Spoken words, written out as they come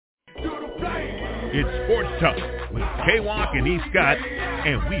It's Sports Talk with K-Walk and E. Scott,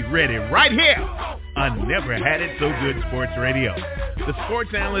 and we read it right here on Never Had It So Good Sports Radio. The sports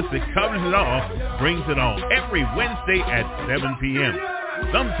analyst that covers it all brings it on every Wednesday at 7 p.m.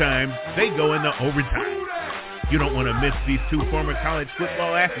 Sometimes they go into overtime. You don't want to miss these two former college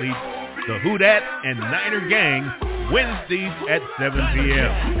football athletes, the Who Dat and Niner Gang, Wednesdays at 7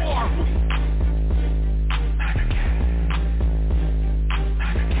 p.m.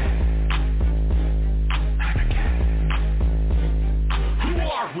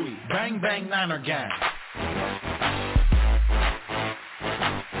 Bang Bang Niner Gang.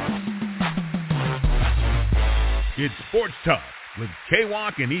 It's Sports Talk with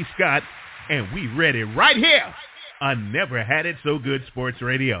K-Walk and E. Scott, and we read it right here on Never Had It So Good Sports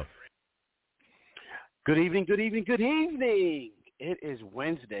Radio. Good evening, good evening, good evening. It is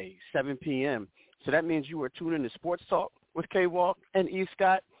Wednesday, 7 p.m. So that means you are tuned in to Sports Talk with K-Walk and E.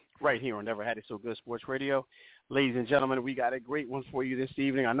 Scott right here on Never Had It So Good Sports Radio. Ladies and gentlemen, we got a great one for you this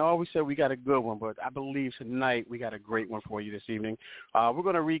evening. I know I always said we got a good one, but I believe tonight we got a great one for you this evening. We're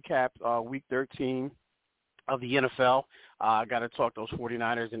going to recap Week 13 of the NFL. I got to talk those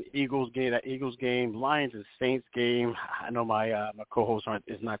 49ers and Eagles game, that Eagles game, Lions and Saints game. I know my co-host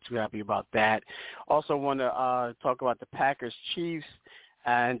is not too happy about that. Also want to talk about the Packers Chiefs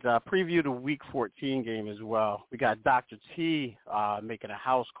and preview the Week 14 game as well. We got Dr. T making a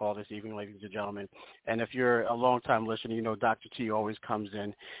house call this evening, ladies and gentlemen. And if you're a long-time listener, you know Dr. T always comes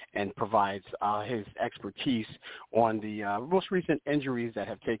in and provides his expertise on the most recent injuries that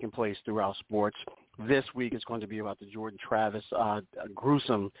have taken place throughout sports. This week is going to be about the Jordan Travis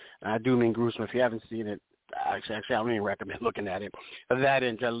gruesome, and I do mean gruesome. If you haven't seen it, actually I don't even recommend looking at it. That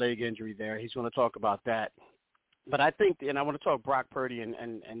leg injury there, he's going to talk about that. But I think, and I want to talk Brock Purdy and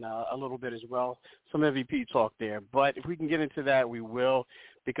a little bit as well, some MVP talk there. But if we can get into that, we will,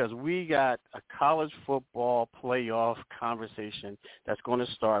 because we got a college football playoff conversation that's going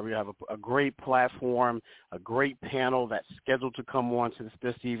to start. We have a great platform, a great panel that's scheduled to come on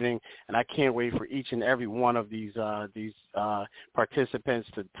this evening, and I can't wait for each and every one of these participants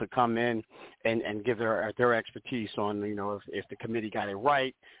to come in and give their expertise on, you know, if the committee got it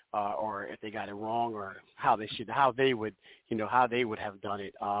right, or if they got it wrong, or how they would have done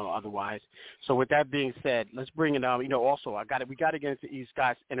it otherwise. So with that being said, let's bring it on. You know, also we got to get into E.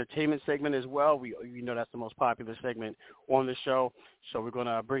 Scott's entertainment segment as well. We know that's the most popular segment on the show. So we're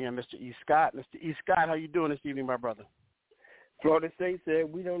gonna bring in Mr. E. Scott. Mr. E. Scott, how you doing this evening, my brother? Florida State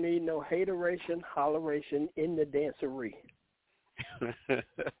said we don't need no hateration, holleration in the dancery.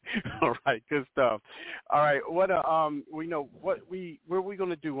 All right, good stuff. All right, what are we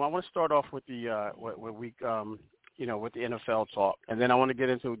gonna do? I want to start off with the with the NFL talk, and then I want to get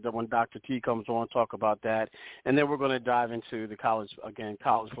into when Dr. T comes on, talk about that, and then we're going to dive into the college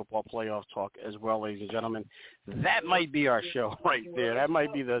football playoff talk as well, ladies and gentlemen. That might be our show right there. That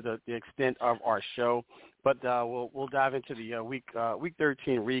might be the extent of our show, but we'll dive into the week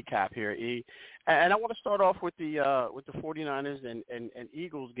 13 recap here, E. And I want to start off with the 49ers and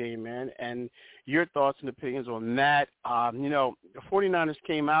Eagles game, man, and your thoughts and opinions on that. The 49ers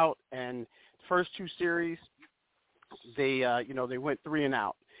came out, and the first two series, they went 3 and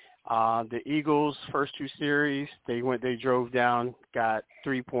out. The Eagles first two series, they drove down, got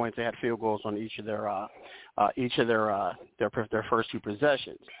 3 points. They had field goals on each of their first two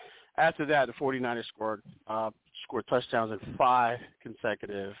possessions. After that, the 49ers scored touchdowns in 5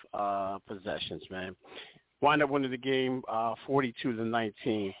 consecutive possessions. Man, wind up winning the game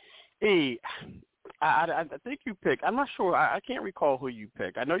 42-19. I think you picked. I'm not sure. I can't recall who you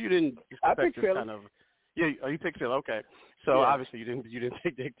picked. I know you didn't expect this kind of. Yeah, you picked Phil. Okay, so yeah. Obviously you didn't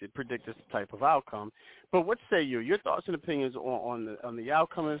predict this type of outcome. But what say you? Your thoughts and opinions on the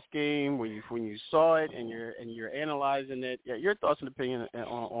outcome of this game when you saw it and you're analyzing it. Yeah, your thoughts and opinions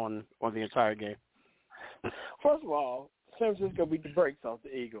on the entire game. First of all, San Francisco beat the brakes off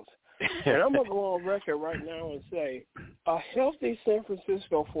the Eagles, and I'm gonna go on record right now and say a healthy San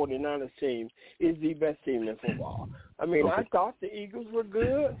Francisco 49ers team is the best team in football. I mean, I thought the Eagles were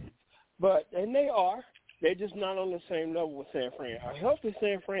good, and they are. They're just not on the same level with San Fran. A healthy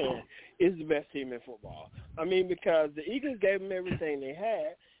San Fran is the best team in football. I mean, because the Eagles gave them everything they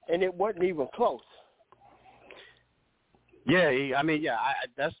had, and it wasn't even close. Yeah, I mean,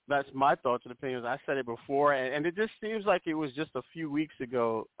 that's my thoughts and opinions. I said it before, and it just seems like it was just a few weeks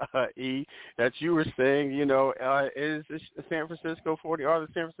ago, E, that you were saying, is the San Francisco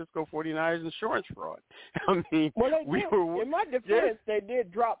 49ers insurance fraud? I mean, in my defense, they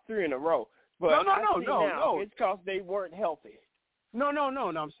did drop 3 in a row. But no. It's because they weren't healthy. No.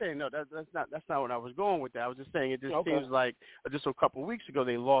 I'm saying no. That's not what I was going with. That I was just saying it just seems like just a couple of weeks ago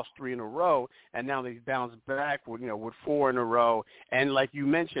they lost 3 in a row, and now they bounced back with 4 in a row. And like you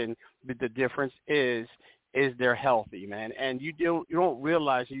mentioned, the difference is they're healthy, man. And you don't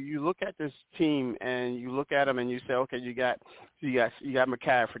realize you look at this team and you look at them and you say, okay, you got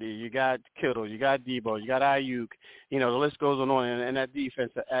McCaffrey, you got Kittle, you got Debo, you got Ayuk, the list goes on, and that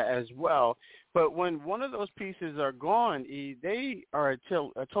defense as well. But when one of those pieces are gone, they are a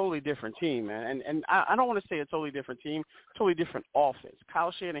totally different team, man. And I don't want to say a totally different team, totally different offense.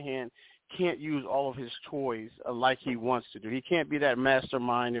 Kyle Shanahan can't use all of his toys like he wants to do. He can't be that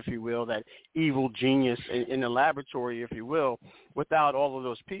mastermind, if you will, that evil genius in the laboratory, if you will, without all of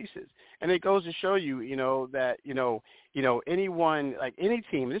those pieces. And it goes to show you, that anyone, like any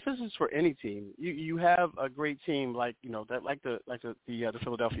team. This is for any team. You have a great team like the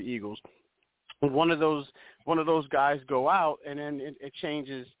Philadelphia Eagles. One of those guys go out, and then it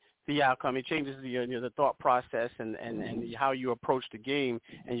changes the outcome. It changes the thought process and how you approach the game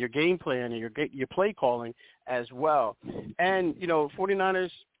and your game plan and your play calling as well. And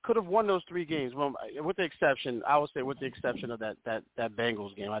 49ers could have won those 3 games. Well, with the exception of that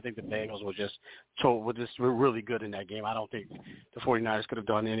Bengals game. I think the Bengals were just really good in that game. I don't think the 49ers could have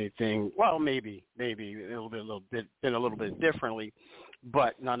done anything. Well, maybe a little bit differently,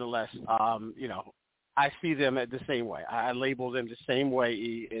 but nonetheless, I see them the same way. I label them the same way.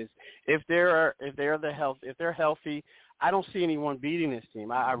 Is if they're healthy, I don't see anyone beating this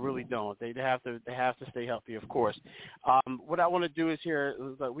team. I really don't. They have to stay healthy, of course. What I want to do is here.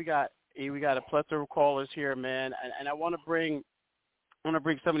 We got a plethora of callers here, man, and I want to bring some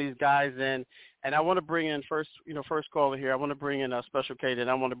of these guys in, and I want to bring in first caller here. I want to bring in Special K, and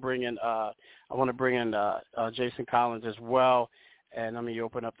I want to bring in Jason Collins as well. And let me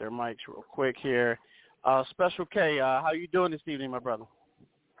open up their mics real quick here. Special K, how you doing this evening, my brother?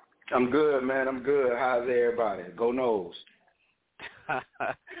 I'm good, man. I'm good. How's everybody? Go Noles.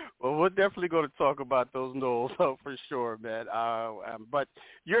 Well, we're definitely going to talk about those Noles, for sure, man. But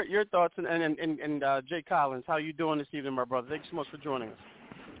your thoughts and Jay Collins, how you doing this evening, my brother? Thanks so much for joining us.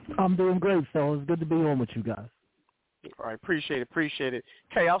 I'm doing great, fellas. Good to be on with you guys. All right, appreciate it.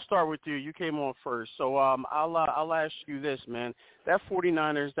 Kay, I'll start with you. You came on first, so I'll ask you this, man. That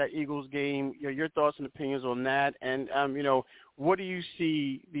 49ers, that Eagles game, your thoughts and opinions on that, and what do you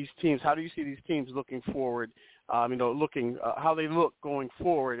see these teams? How do you see these teams looking forward? How they look going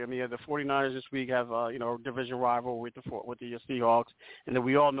forward. I mean, the 49ers this week have a division rival with the Seahawks, and then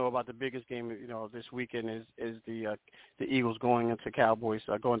we all know about the biggest game this weekend is the Eagles going into Cowboys,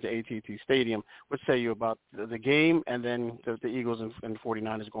 going to AT&T Stadium. What say you about the game and then the Eagles and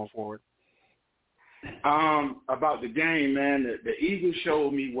 49ers going forward? About the game, man, the Eagles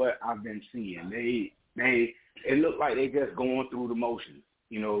showed me what I've been seeing. It looked like they just going through the motions.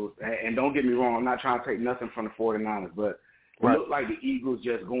 And don't get me wrong, I'm not trying to take nothing from the 49ers, but it looked like the Eagles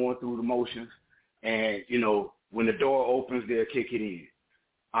just going through the motions. And, when the door opens, they'll kick it in.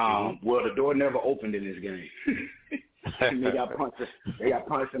 Well, the door never opened in this game. They got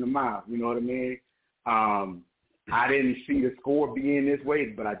punched in the mouth, you know what I mean? I didn't see the score being this way,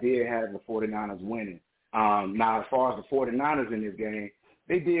 but I did have the 49ers winning. Now, as far as the 49ers in this game,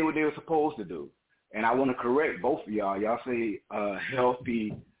 they did what they were supposed to do. And I want to correct both of y'all. Y'all say a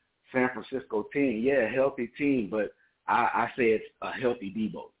healthy San Francisco team. Yeah, a healthy team, but I say it's a healthy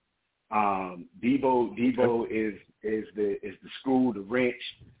Debo. Debo is the screw, the wrench,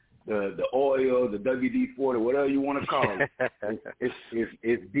 the oil, the WD-40, whatever you want to call it.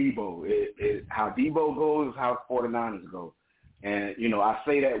 It's Debo. How Debo goes is how 49ers go. And, I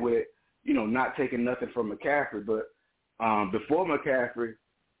say that with, not taking nothing from McCaffrey, but before McCaffrey,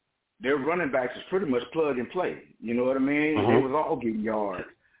 their running backs is pretty much plug and play. You know what I mean? They was all getting yards.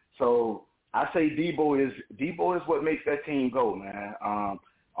 So I say Debo is what makes that team go, man.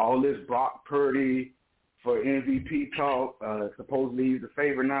 All this Brock Purdy for MVP talk, supposedly he's the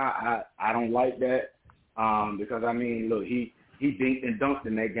favorite now. I don't like that because, look, he dinked and dunked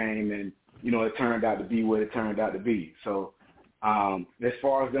in that game, and, it turned out to be what it turned out to be. So as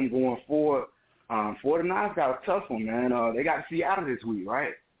far as them going forward, 49ers got a tough one, man. They got Seattle this week,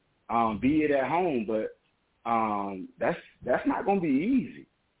 right? Be it at home, but that's not going to be easy.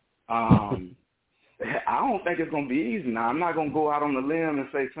 I don't think it's going to be easy. Now, I'm not going to go out on the limb and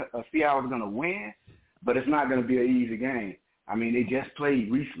say Seattle's going to win, but it's not going to be an easy game. They just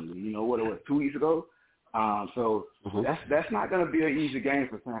played recently, 2 weeks ago? So that's not going to be an easy game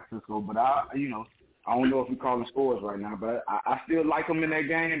for San Francisco, but I don't know if we're calling scores right now, but I still like them in that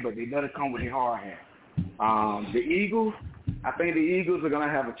game, but they better come with their hard hand. The Eagles, I think the Eagles are going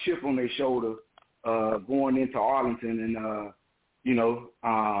to have a chip on their shoulder going into Arlington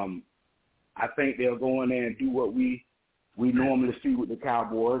I think they'll go in there and do what we normally see with the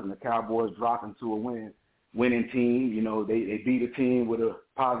Cowboys, and the Cowboys drop into a winning team. They beat a team with a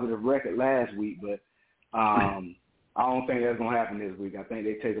positive record last week, but I don't think that's going to happen this week. I think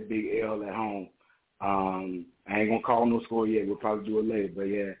they take a big L at home. I ain't going to call no score yet. We'll probably do it later. But,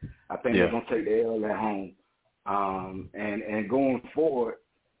 yeah, I think they're going to take the L at home. And going forward,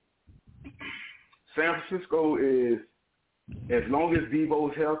 San Francisco is, as long as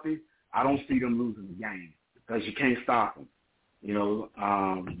Debo's healthy, I don't see them losing the game because you can't stop them.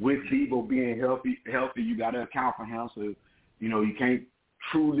 With Debo being healthy, you got to account for him. So, you can't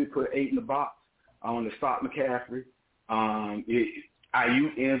truly put 8 in the box to stop McCaffrey.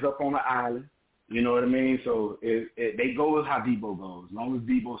 Ayuk ends up on the island. You know what I mean? So they go with how Debo goes. As long as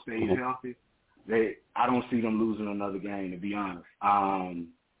Debo stays healthy, I don't see them losing another game, to be honest.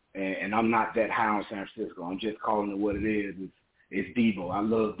 And I'm not that high on San Francisco. I'm just calling it what it is. It's Debo. I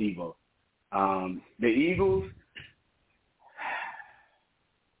love Debo. The Eagles,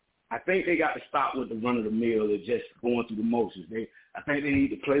 I think they got to stop with the run-of-the-mill and just going through the motions. I think they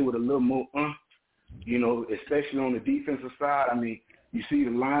need to play with a little more, especially on the defensive side. I mean, you see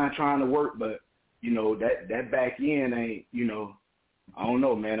the line trying to work, but, that back end ain't, I don't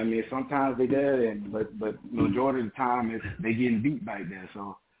know, man. I mean, sometimes they do, but majority of the time they getting beat back there.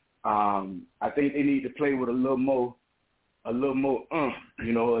 So I think they need to play with a little more, a little more. They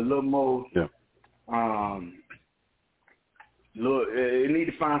need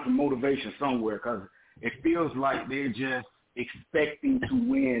to find some motivation somewhere because it feels like they're just expecting to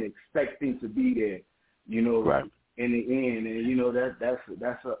win, expecting to be there, right. In the end, and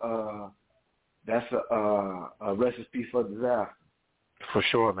that's a recipe for disaster. For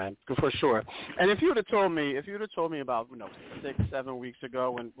sure, man. For sure. And if you would have told me about 6-7 weeks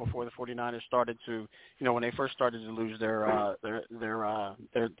ago, before the 49ers started to, when they first started to lose their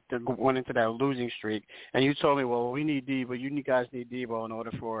went into that losing streak, and you told me, well, we need Debo, you guys need Debo in order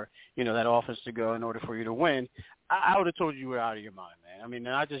for that offense to go, in order for you to win, I would have told you were out of your mind, man. I mean,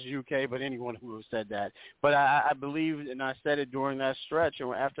 not just UK, but anyone who has said that. But I believe, and I said it during that stretch,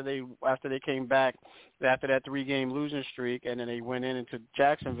 and after they came back, after that 3-game losing streak, and then they went into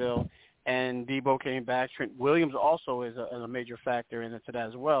Jacksonville, and Debo came back. Trent Williams also is a major factor into that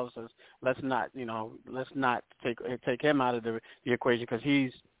as well. So let's not take him out of the equation because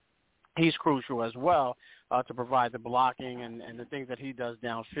he's crucial as well to provide the blocking and the things that he does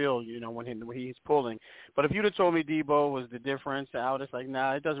downfield, when he's pulling. But if you'd have told me Debo was the difference, I would have like,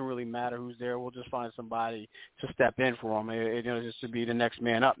 nah, it doesn't really matter who's there. We'll just find somebody to step in for him. Just to be the next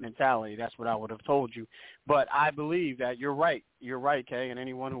man up mentality. That's what I would have told you. But I believe that you're right. You're right, Kay, and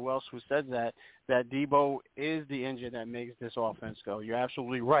anyone who says that Debo is the engine that makes this offense go. You're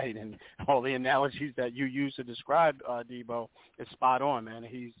absolutely right, and all the analogies that you use to describe Debo is spot on, man.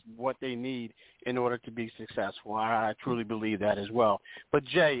 He's what they need in order to be successful. I truly believe that as well. But,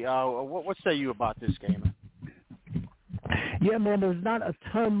 Jay, what say you about this game? Yeah, man, there's not a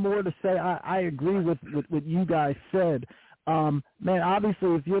ton more to say. I agree with what you guys said. Man,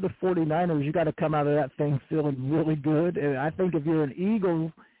 obviously, if you're the 49ers, you got to come out of that thing feeling really good. And I think if you're an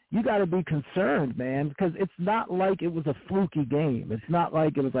Eagle, you got to be concerned, man, because it's not like it was a fluky game. It's not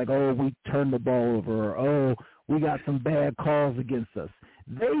like it was like, oh, we turned the ball over, or, oh, we got some bad calls against us.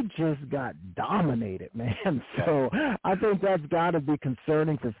 They just got dominated, man. So I think that's got to be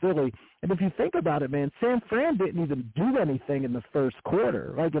concerning for Philly. And if you think about it, man, San Fran didn't even do anything in the first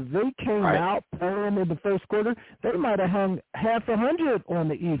quarter. Like, if they came out playing in the first quarter, they might have hung 100 on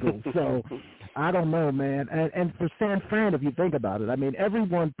the Eagles. So I don't know, man. And for San Fran, if you think about it, I mean,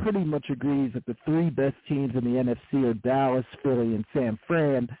 everyone pretty much agrees that the 3 best teams in the NFC are Dallas, Philly, and San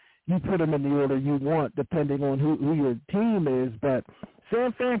Fran. You put them in the order you want depending on who your team is, but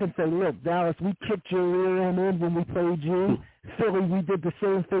San Fran can say, look, Dallas, we kicked your rear end in when we played you. Philly, we did the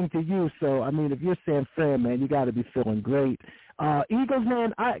same thing to you. So, I mean, if you're San Fran, man, you got to be feeling great. Eagles,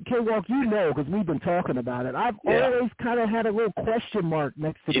 man, K-Walk, because we've been talking about it. I've always kind of had a little question mark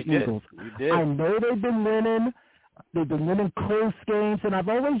next to the Eagles. I know they've been winning. They've been winning close games, and I've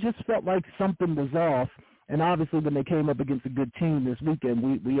always just felt like something was off. And obviously, when they came up against a good team this weekend,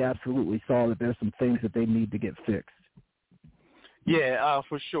 we absolutely saw that there's some things that they need to get fixed. Yeah,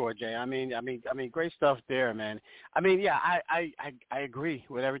 for sure, Jay. I mean, great stuff there, man. I mean, yeah, I agree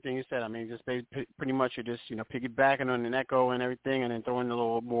with everything you said. I mean, just pretty much you're just piggybacking on an echo and everything, and then throwing a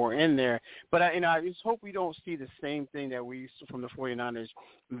little more in there. But I just hope we don't see the same thing that we from the 49ers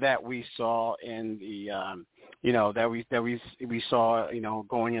that we saw in the we saw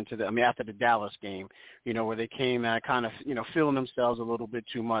going into after the Dallas game, where they came and kind of feeling themselves a little bit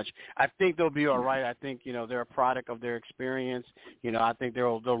too much. I think they'll be all right. I think they're a product of their experience. I think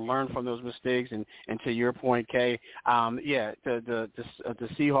they'll learn from those mistakes. And to your point, Kay, the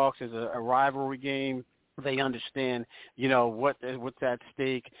Seahawks is a rivalry game. They understand, what's at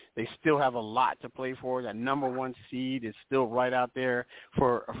stake. They still have a lot to play for. That number one seed is still right out there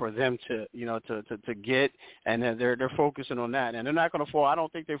for them to get, and they're focusing on that. And they're not going to fall. I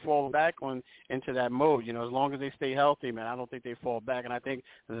don't think they fall back into that mode. As long as they stay healthy, man, I don't think they fall back. And I think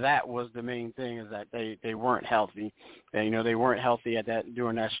that was the main thing, is that they weren't healthy. And, they weren't healthy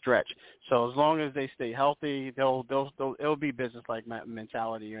during that stretch. So as long as they stay healthy, it'll be business-like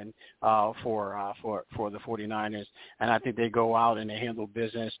mentality and for the 49ers, and I think they go out and they handle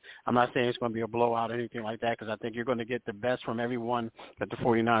business. I'm not saying it's going to be a blowout or anything like that, because I think you're going to get the best from everyone that the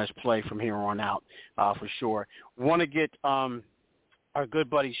 49ers play from here on out, for sure. Want to get our good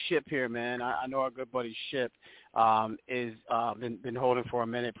buddy Ship here, man. I know our good buddy Ship is been holding for a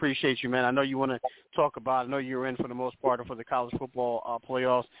minute. Appreciate you, man. I know you want to talk about. I know you're in for the most part for the college football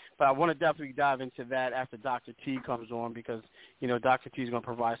playoffs, but I want to definitely dive into that after Dr. T comes on, because Dr. T is going to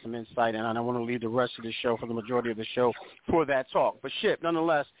provide some insight, and I want to leave the rest of the show, for the majority of the show, for that talk. But Ship,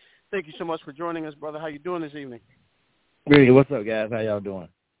 nonetheless, thank you so much for joining us, brother. How you doing this evening? Hey, what's up, guys? How y'all doing?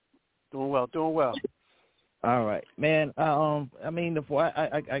 Doing well. All right, man. I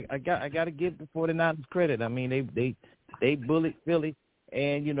got to give the 49ers credit. I mean, they bullied Philly,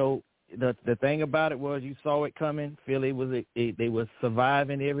 and the thing about it was, you saw it coming. Philly they were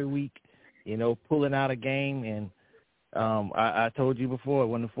surviving every week, pulling out a game, and I told you before,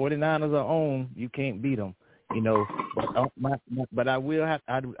 when the 49ers are on, you can't beat them. But I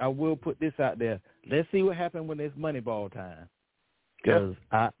will put this out there. Let's see what happens when it's Moneyball time. Because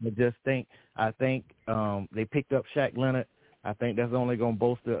I think they picked up Shaq Leonard. I think that's only going to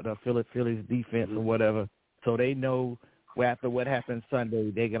bolster the Phillies defense or whatever. So they know after what happened Sunday,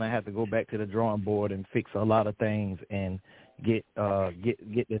 they're going to have to go back to the drawing board and fix a lot of things and get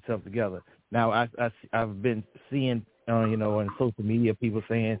themselves together. Now I've been seeing on social media people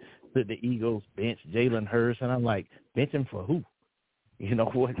saying that the Eagles bench Jalen Hurts, and I'm like, bench him for who?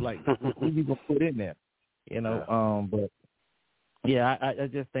 What? Like, who you gonna put in there? But. Yeah, I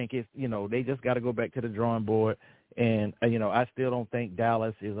just think it's, they just got to go back to the drawing board. And, I still don't think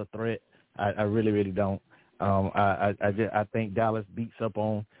Dallas is a threat. I really, really don't. I think Dallas beats up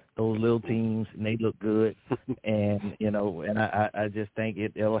on those little teams, and they look good. And, I just think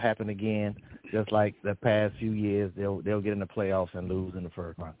it'll happen again, just like the past few years. They'll get in the playoffs and lose in the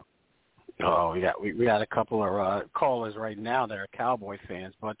first round. Oh, we got a couple of callers right now that are Cowboy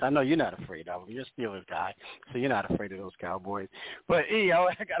fans, but I know you're not afraid of them. You're a Steelers guy, so you're not afraid of those Cowboys. But I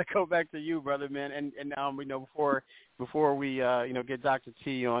got to go back to you, brother, man. And before we get Dr.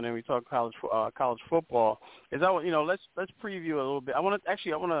 T on and we talk college football, let's preview a little bit. I want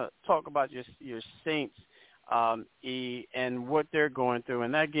to talk about your Saints. And what they're going through,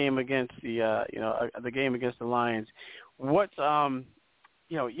 and that game against the game against the Lions. What's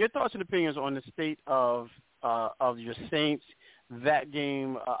your thoughts and opinions on the state of your Saints, that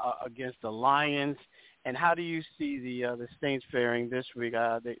game against the Lions, and how do you see the Saints faring this week?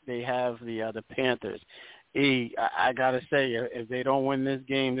 They have the Panthers. I gotta say, if they don't win this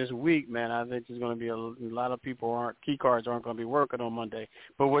game this week, man, I think there's going to be a lot of people key cards aren't going to be working on Monday.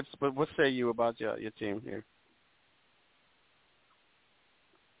 But what say you about your team here?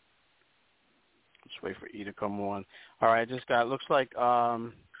 Just wait for E to come on. All right, looks like.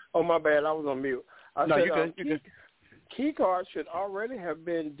 Oh, my bad. I was on mute. You're good. Key cards should already have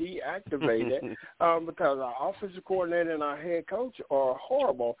been deactivated because our offensive coordinator and our head coach are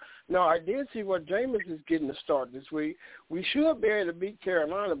horrible. Now, I did see what Jameis is getting to start this week. We should be able to beat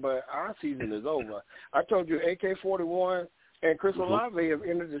Carolina, but our season is over. I told you AK-41 and Chris Olave have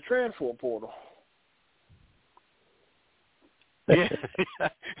entered the transfer portal.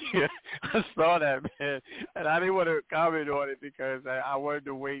 Yeah, I saw that, man, and I didn't want to comment on it because I wanted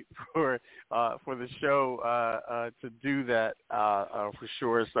to wait for the show to do that for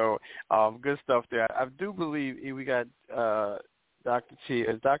sure. So good stuff there. I do believe we got Dr. T.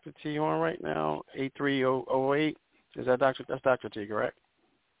 Is Dr. T on right now? 8308. Is that Dr. That's Dr. T, correct?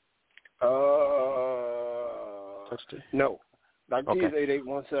 No, Dr. T is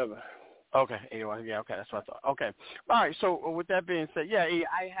 8817. Okay, yeah, okay, that's what I thought. Okay, all right. So with that being said, yeah,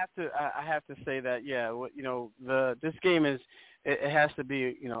 I have to say that, yeah, this game it has to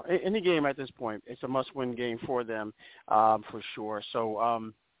be, any game at this point, it's a must-win game for them, for sure. So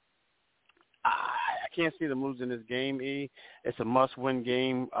I can't see them losing this game. It's a must-win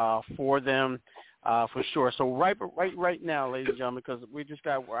game for them. for sure. So right now, ladies and gentlemen, because I just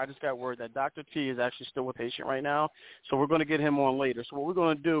got word that Dr. T is actually still with patient right now, so we're going to get him on later. So what we're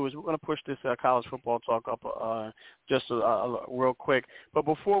going to do is we're going to push this college football talk up just real quick. But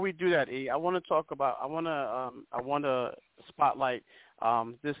before we do that, I want to spotlight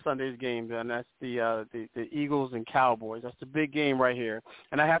this Sunday's game, and that's the Eagles and Cowboys. That's the big game right here.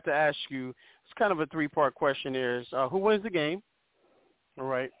 And I have to ask you, it's kind of a three-part question here. Is who wins the game? All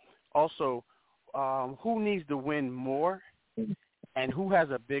right. Also, who needs to win more, and who has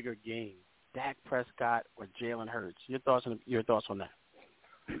a bigger game, Dak Prescott or Jalen Hurts? Your thoughts on that?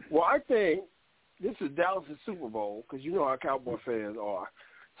 Well, I think this is Dallas' Super Bowl because you know how Cowboy fans are.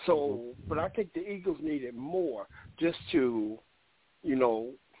 So, but I think the Eagles need it more just to,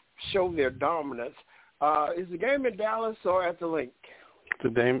 show their dominance. Is the game in Dallas or at the Link?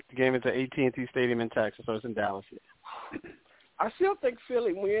 The game is at AT&T Stadium in Texas, so it's in Dallas. Yeah. I still think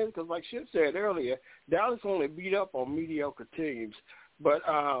Philly wins because, like Chip said earlier, Dallas only beat up on mediocre teams. But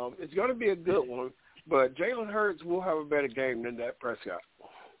it's going to be a good one. But Jalen Hurts will have a better game than Dak Prescott.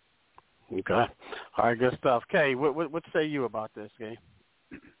 Okay. All right, good stuff. Kay, what say you about this game?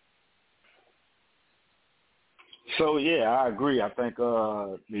 So, yeah, I agree. I think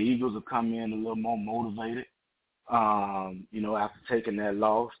the Eagles will come in a little more motivated, after taking that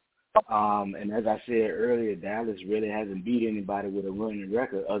loss. And as I said earlier, Dallas really hasn't beat anybody with a winning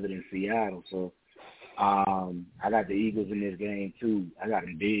record other than Seattle. So I got the Eagles in this game, too. I got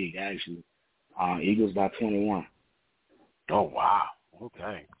them big, actually. Eagles by 21. Oh, wow.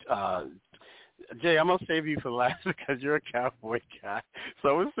 Okay. Jay, I'm going to save you for last because you're a Cowboy guy. So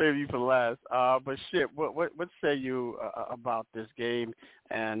I'm going to save you for last. But, what say you about this game?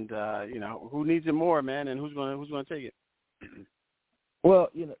 And, who needs it more, man, and who's going to take it? Well,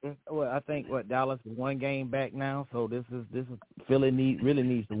 I think Dallas is one game back now, so this is Philly really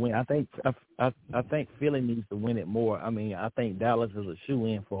needs to win. I think Philly needs to win it more. I mean, I think Dallas is a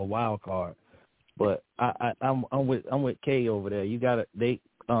shoe-in for a wild card, but I'm with Kay over there.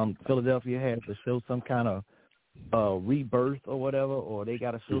 Philadelphia has to show some kind of rebirth or whatever, or they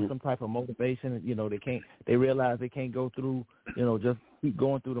got to show some type of motivation. They realize they can't go through, just keep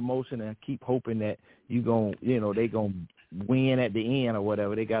going through the motion and keep hoping that they gonna win at the end or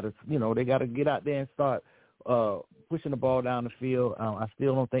whatever. They got to get out there and start pushing the ball down the field. I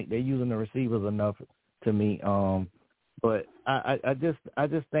still don't think they're using the receivers enough to me. But I just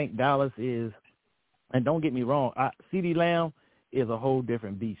think Dallas is, and don't get me wrong, CeeDee Lamb is a whole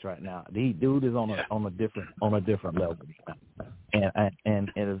different beast right now. The dude is on a different level.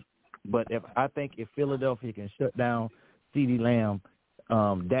 But if Philadelphia can shut down CeeDee Lamb,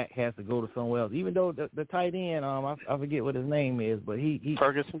 Dak has to go to somewhere else. Even though the tight end, I forget what his name is, but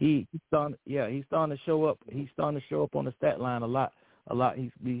Ferguson. He's starting to show up. He's starting to show up on the stat line a lot.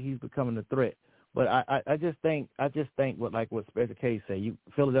 He's becoming a threat. But I just think what Special K said,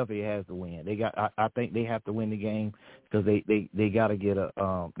 Philadelphia has to win. I think they have to win the game because they got to get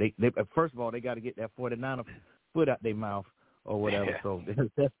first of all they got to get that 49er foot out their mouth or whatever. Yeah. So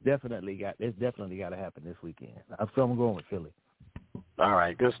that's definitely got to happen this weekend. So I'm going with Philly. All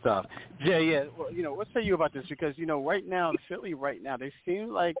right, good stuff. Jay, yeah, well, what say you about this? Because, right now, Philly right now, they seem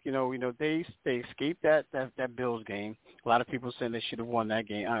like, they escaped that Bills game. A lot of people saying they should have won that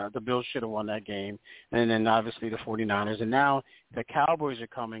game. The Bills should have won that game. And then, obviously, the 49ers. And now the Cowboys are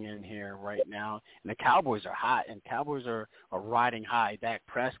coming in here right now. And the Cowboys are hot, and Cowboys are riding high. Dak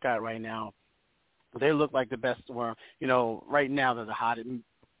Prescott right now, they look like the best. Right now they're the hottest.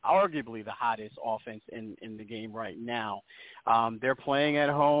 Arguably the hottest offense in the game right now. They're playing at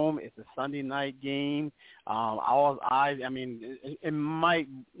home. It's a Sunday night game. It might,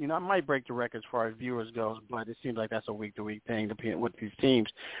 it might break the records for our viewers goes, but it seems like that's a week-to-week thing with these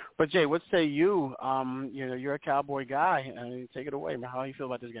teams. But Jay, what say you? You're a Cowboy guy. Take it away, man. How do you feel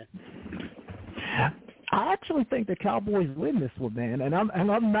about this game? I actually think the Cowboys win this one, man, and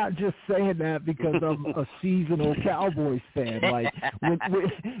I'm not just saying that because I'm a seasonal Cowboys fan. Like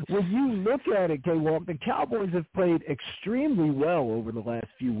when you look at it, K-Walk, the Cowboys have played extremely well over the last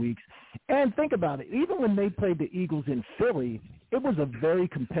few weeks. And think about it, even when they played the Eagles in Philly, it was a very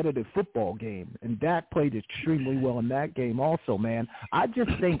competitive football game, and Dak played extremely well in that game also, man. I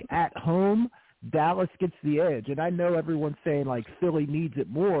just think at home, Dallas gets the edge, and I know everyone's saying like Philly needs it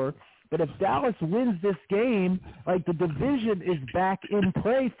more. But if Dallas wins this game, like the division is back in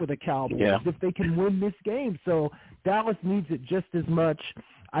play for the Cowboys if they can win this game. So Dallas needs it just as much.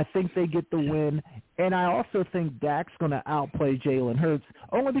 I think they get the win, and I also think Dak's going to outplay Jalen Hurts,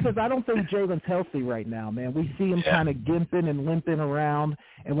 only because I don't think Jalen's healthy right now, man. We see him kind of gimping and limping around,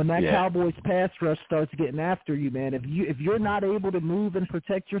 and when that Cowboys pass rush starts getting after you, man, if you're not able to move and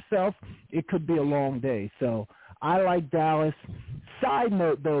protect yourself, it could be a long day. So I like Dallas. Side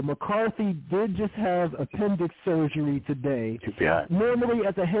note, though, McCarthy did just have appendix surgery today. Normally,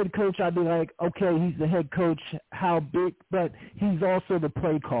 as a head coach, I'd be like, okay, he's the head coach, how big? But he's also the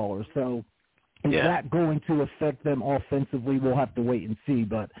play caller. So is that going to affect them offensively? We'll have to wait and see.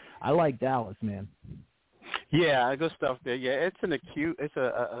 But I like Dallas, man. Yeah, good stuff there. Yeah, it's an acute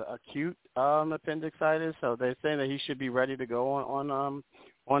appendicitis, so they're saying that he should be ready to go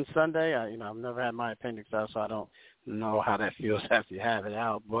on Sunday. I've never had my appendix out, so I don't know how that feels after you have it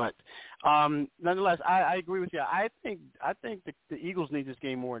out. But nonetheless, I agree with you. I think the Eagles need this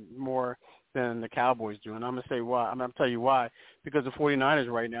game more than the Cowboys do, and I'm gonna say why. I'm gonna tell you why. Because the 49ers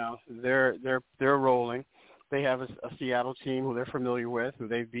right now, they're rolling. They have a Seattle team who they're familiar with, who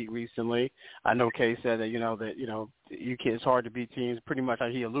they've beat recently. I know Kay said that you can't. It's hard to beat teams. Pretty much,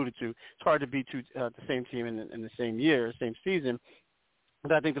 like he alluded to, it's hard to beat the same team in the same year, same season.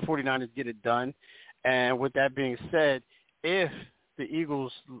 But I think the 49ers get it done. And with that being said, if the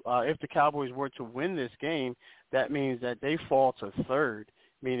Cowboys were to win this game, that means that they fall to third.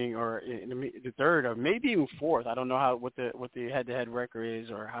 Meaning, or the third, or maybe even fourth. I don't know what the head-to-head record is,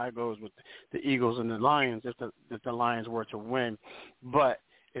 or how it goes with the Eagles and the Lions if the Lions were to win. But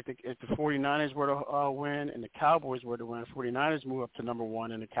if the 49ers were to win and the Cowboys were to win, the 49ers move up to number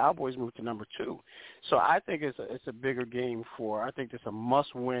 1 and the Cowboys move to number 2. So I think it's a bigger game I think it's a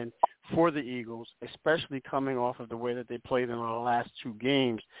must-win for the Eagles, especially coming off of the way that they played in the last 2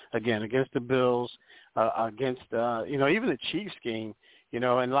 games, again against the Bills, against even the Chiefs game. And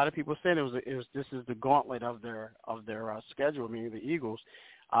a lot of people saying this is the gauntlet of their schedule, meaning the Eagles.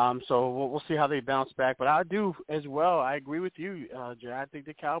 So we'll see how they bounce back. But I do as well. I agree with you, Jay. I think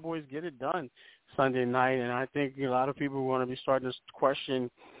the Cowboys get it done Sunday night, and I think a lot of people are going to be starting to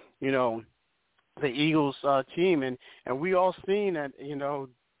question, the Eagles team, and we all seen that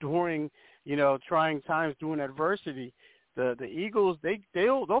during trying times, during adversity, the Eagles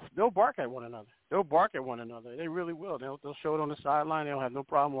they'll bark at one another. They'll bark at one another. They really will. They'll show it on the sideline. They don't have no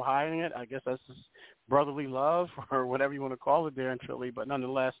problem with hiding it. I guess that's just brotherly love or whatever you want to call it there in Philly. But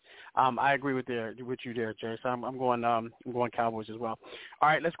nonetheless, I agree with you there, Jay. So I'm going Cowboys as well. All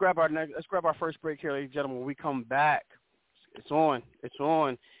right, let's grab our first break here, ladies and gentlemen. When we come back, it's on. It's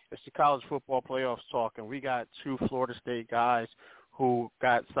the college football playoffs talk, and we got 2 Florida State guys who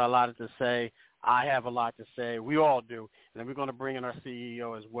got a lot to say. I have a lot to say. We all do. And then we're going to bring in our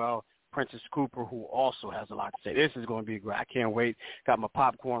CEO as well, Princess Cooper, who also has a lot to say. This is going to be great. I can't wait. Got my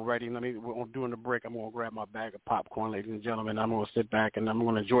popcorn ready. During the break, I'm going to grab my bag of popcorn, ladies and gentlemen. I'm going to sit back, and I'm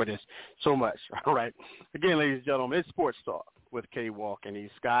going to enjoy this so much. All right. Again, ladies and gentlemen, it's Sports Talk with K. Walk and E.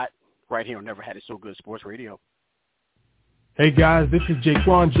 Scott right here on Never Had It So Good Sports Radio. Hey guys, this is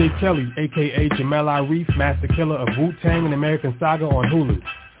Jaquan J. Kelly, a.k.a. Jamel Arif, Master Killer of Wu-Tang and American Saga on Hulu.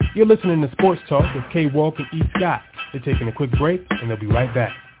 You're listening to Sports Talk with K. Walk and E. Scott. They're taking a quick break, and they'll be right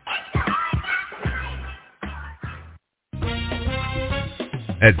back.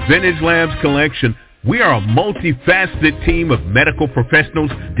 At Vintage Labs Collection, we are a multifaceted team of medical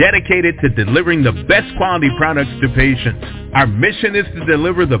professionals dedicated to delivering the best quality products to patients. Our mission is to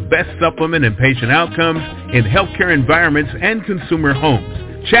deliver the best supplement and patient outcomes in healthcare environments and consumer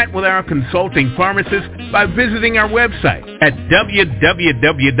homes. Chat with our consulting pharmacists by visiting our website at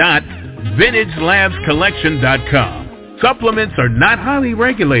www.vintagelabscollection.com. Supplements are not highly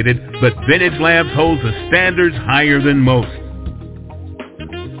regulated, but Vintage Labs holds the standards higher than most.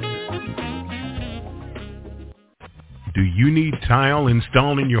 Do you need tile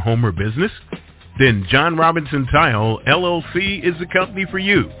installed in your home or business? Then John Robinson Tile, LLC is the company for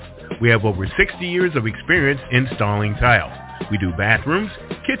you. We have over 60 years of experience installing tiles. We do bathrooms,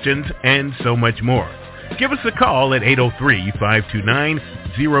 kitchens, and so much more. Give us a call at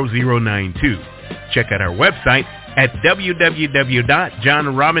 803-529-0092. Check out our website at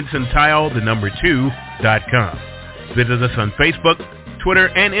www.johnrobinsontile2.com. Visit us on Facebook, Twitter,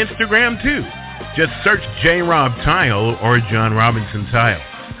 and Instagram too. Just search J. Rob Tile or John Robinson Tile.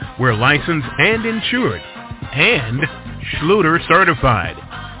 We're licensed and insured and Schluter certified.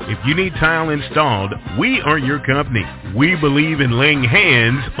 If you need tile installed, we are your company. We believe in laying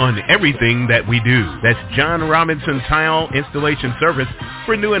hands on everything that we do. That's John Robinson Tile Installation Service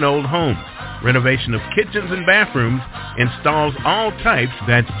for new and old homes. Renovation of kitchens and bathrooms, installs all types.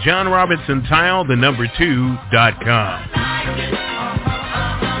 That's John Robinson Tile, 2.com.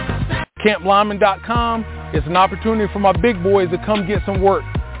 CampLyman.com is an opportunity for my big boys to come get some work.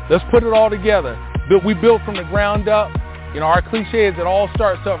 Let's put it all together. We built from the ground up. Our cliche is it all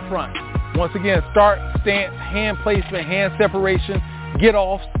starts up front. Once again, start, stance, hand placement, hand separation,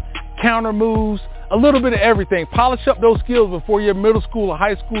 get-offs, counter moves, a little bit of everything. Polish up those skills before your middle school or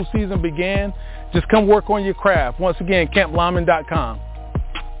high school season began. Just come work on your craft. Once again, camplyman.com.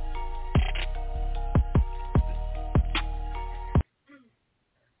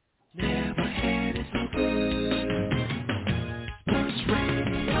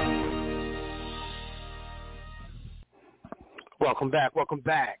 Welcome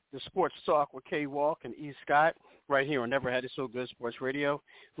back. The Sports Talk with K. Walk and E. Scott right here on Never Had It So Good Sports Radio.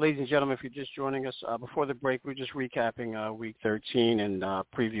 Ladies and gentlemen, if you're just joining us, before the break, we're just recapping Week 13 and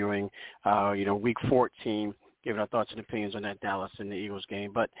previewing, Week 14, giving our thoughts and opinions on that Dallas and the Eagles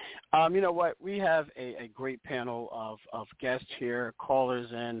game. But you know what? We have a great panel of guests here, callers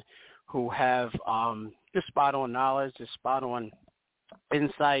in, who have just spot-on knowledge, just spot-on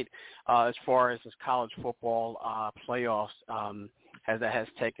insight as far as this college football playoffs that has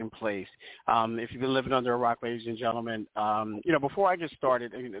taken place. If you've been living under a rock, ladies and gentlemen, before I get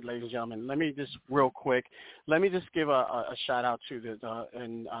started, ladies and gentlemen, let me just real quick, give a shout out to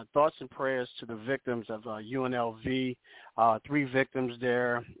the thoughts and prayers to the victims of UNLV. 3 victims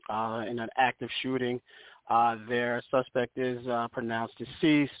there in an active shooting. Their suspect is pronounced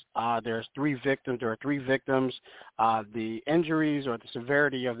deceased. There are 3 victims. The injuries or the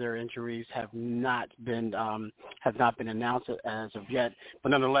severity of their injuries have not been announced as of yet. But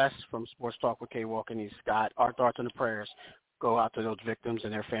nonetheless, from Sports Talk with K. Walk and E. Scott, our thoughts and prayers go out to those victims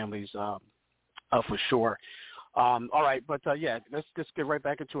and their families for sure. All right, but let's just get right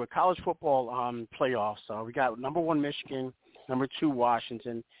back into it. College football playoffs. We got number 1 Michigan, number 2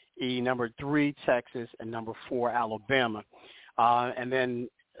 Washington, number 3 Texas, and number 4 Alabama, and then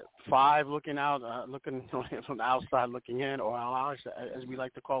 5 looking from the outside looking in, or as we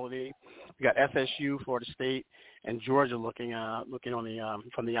like to call it. We got FSU, Florida State, and Georgia looking on the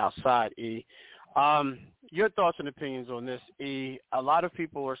from the outside. Your thoughts and opinions on this, E? A lot of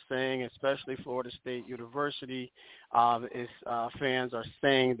people are saying, especially Florida State University, fans are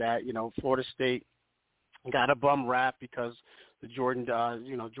saying that Florida State got a bum rap because the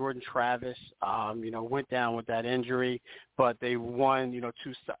Jordan Travis, went down with that injury, but they won,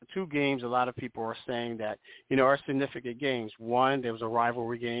 2 games. A lot of people are saying that, are significant games. One, there was a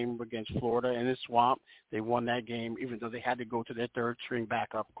rivalry game against Florida in the Swamp. They won that game, even though they had to go to their third string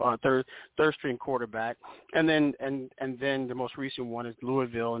quarterback. And then the most recent one is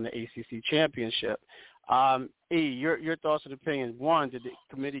Louisville in the ACC championship. E, your thoughts and opinions. One, did the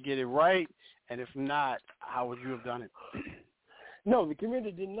committee get it right? And if not, how would you have done it? No, the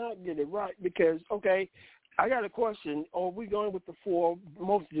committee did not get it right because, okay, I got a question. Are we going with the 4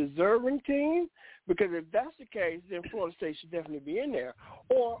 most deserving teams? Because if that's the case, then Florida State should definitely be in there.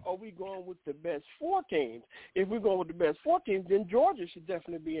 Or are we going with the best 4 teams? If we're going with the best 4 teams, then Georgia should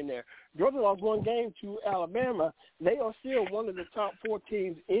definitely be in there. Georgia lost 1 game to Alabama. They are still one of the top 4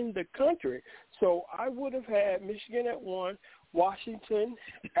 teams in the country. So I would have had Michigan at 1, Washington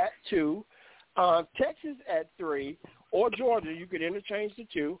at 2, Texas at 3, or Georgia. You could interchange the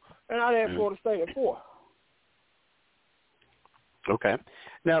 2, and I'd have Florida State at 4. Okay.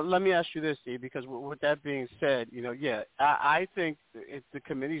 Now, let me ask you this, Steve, because with that being said, I think the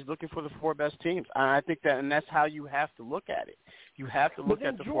committee's looking for the 4 best teams. I think that, and that's how you have to look at it. You have to look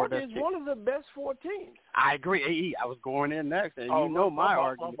at the 4 best teams. Georgia is one of the best 4 teams. I agree. I was going in next, and my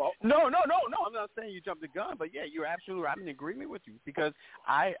argument. No. I'm not saying you jumped the gun, but yeah, you're absolutely right. I'm in agreement with you because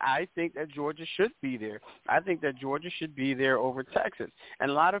I think that Georgia should be there. I think that Georgia should be there over Texas. And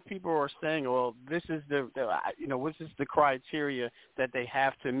a lot of people are saying, well, this is this is the criteria that they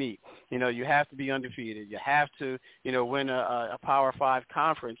have to meet. You have to be undefeated. You have to, win a Power 5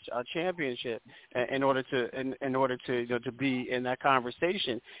 conference championship in order to be in that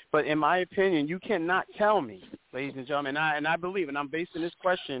conversation. But in my opinion, you cannot tell me, ladies and gentlemen, and I believe, and I'm basing this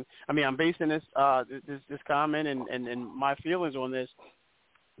this comment and my feelings on this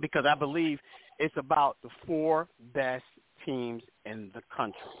because I believe it's about the 4 best teams in the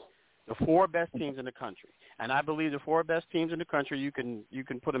country. The 4 best teams in the country. And I believe the 4 best teams in the country, you can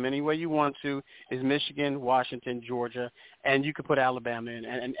put them any way you want to, is Michigan, Washington, Georgia, and you could put Alabama in,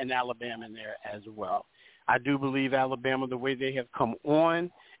 and Alabama in there as well. I do believe Alabama, the way they have come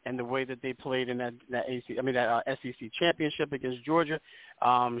on and the way that they played in that SEC championship against Georgia,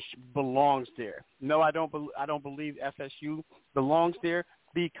 belongs there. No, I don't believe FSU belongs there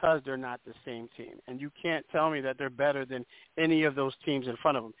because they're not the same team. And you can't tell me that they're better than any of those teams in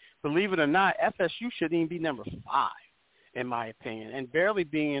front of them. Believe it or not, FSU shouldn't even be number 5, in my opinion, and barely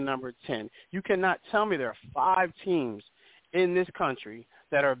being in number 10. You cannot tell me there are 5 teams in this country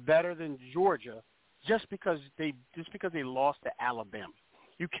that are better than Georgia just because they lost to Alabama.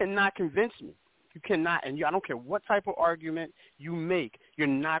 You cannot convince me. You cannot, and I don't care what type of argument you make, you're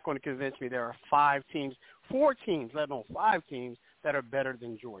not going to convince me there are 4 teams, let alone 5 teams that are better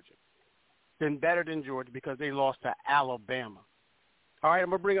than Georgia. Because they lost to Alabama. All right, I'm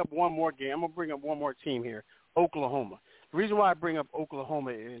going to bring up one more game. I'm going to bring up one more team here, Oklahoma. The reason why I bring up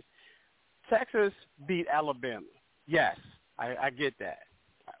Oklahoma is Texas beat Alabama. Yes, I get that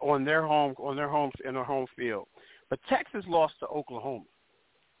in their home field. But Texas lost to Oklahoma.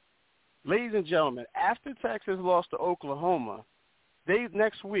 Ladies and gentlemen, after Texas lost to Oklahoma,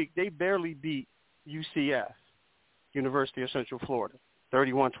 next week they barely beat UCF, University of Central Florida,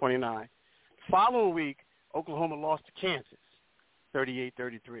 31-29. Following week, Oklahoma lost to Kansas,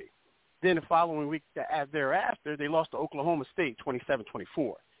 38-33. Then the following week thereafter, they lost to Oklahoma State,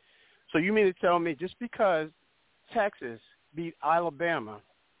 27-24. So you mean to tell me just because Texas beat Alabama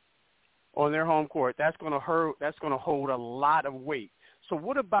on their home court, that's going to hold a lot of weight. So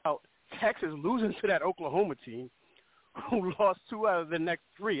what about Texas losing to that Oklahoma team who lost 2 out of the next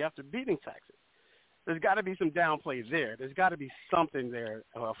 3 after beating Texas? There's got to be some downplay there. There's got to be something there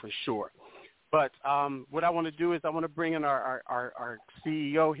for sure. But what I want to do is I want to bring in our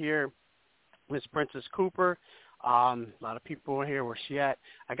CEO here, Miss Princess Cooper. A lot of people here. Where's she at?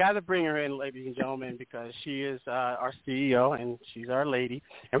 I got to bring her in, ladies and gentlemen, because she is our CEO and she's our lady,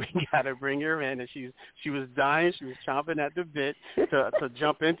 and we got to bring her in. And she was dying. She was chomping at the bit to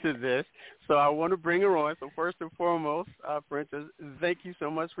jump into this. So I want to bring her on. So first and foremost, Princess, thank you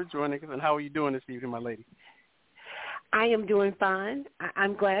so much for joining us. And how are you doing this evening, my lady? I am doing fine.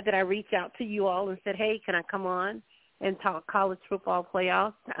 I'm glad that I reached out to you all and said, hey, can I come on and talk college football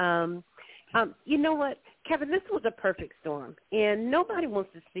playoffs? You know what, Kevin, this was a perfect storm, and nobody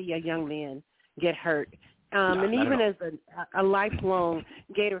wants to see a young man get hurt. And even as a lifelong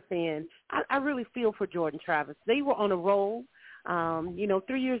Gator fan, I really feel for Jordan Travis. They were on a roll.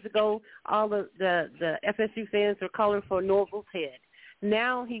 3 years ago, all the FSU fans were calling for Norval's head.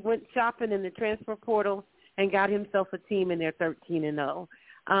 Now he went shopping in the transfer portal and got himself a team, and they're 13-0.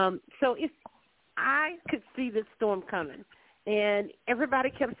 So I could see this storm coming. And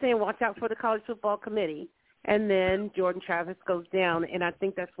everybody kept saying, watch out for the College Football Committee. And then Jordan Travis goes down, and I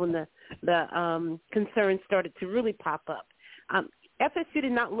think that's when the concerns started to really pop up. FSU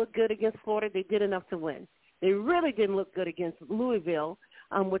did not look good against Florida. They did enough to win. They really didn't look good against Louisville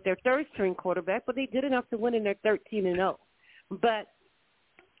with their third-string quarterback, but they did enough to win, and they're 13-0. But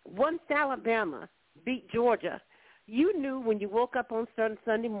once Alabama beat Georgia, you knew when you woke up on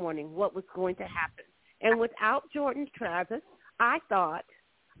Sunday morning what was going to happen. And without Jordan Travis, I thought,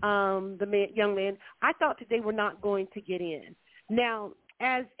 young man, I thought that they were not going to get in. Now,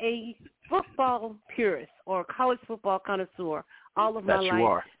 as a football purist or college football connoisseur, all of my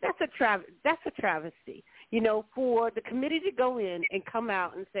life, that's a travesty. For the committee to go in and come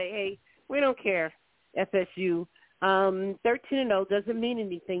out and say, hey, we don't care, FSU, 13-0 doesn't mean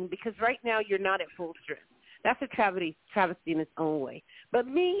anything because right now you're not at full strength. That's a travesty in its own way. But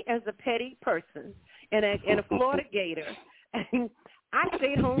me, as a petty person and a Florida Gator, I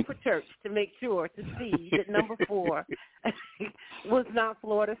stayed home for church to make sure to see that number 4 was not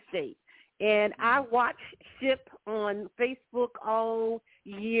Florida State. And I watched Ship on Facebook all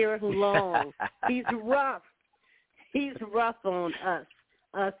year long. He's rough. He's rough on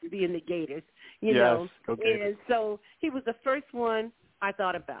us being the Gators, you know. Okay. And so he was the first one I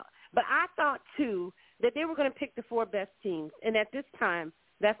thought about. But I thought, too, that they were going to pick the 4 best teams. And at this time,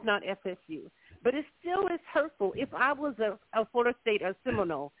 that's not FSU. But it still is hurtful if I was a Florida State or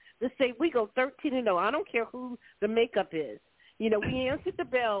Seminole to say we go 13-0. I don't care who the makeup is. We answered the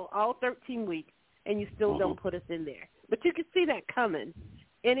bell all 13 weeks, and you still don't put us in there. But you could see that coming.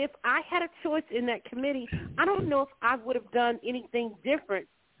 And if I had a choice in that committee, I don't know if I would have done anything different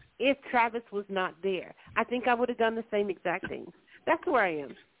if Travis was not there. I think I would have done the same exact thing. That's where I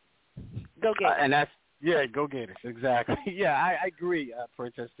am. Go Gators. And that's go Gators. Exactly. Yeah, I agree,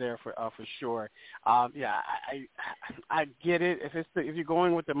 Princess, there for sure. I get it. If you're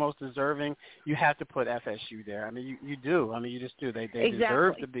going with the most deserving, you have to put FSU there. I mean, you do. I mean, you just do. They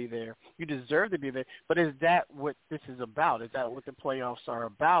deserve to be there. You deserve to be there. But is that what this is about? Is that what the playoffs are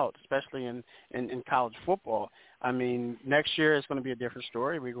about, especially in college football? I mean, next year is going to be a different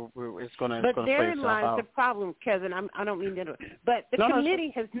story. It's going to play itself out. But therein lies the problem, Kevin. I don't mean that. But the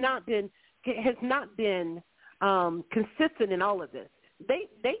committee has not been consistent in all of this.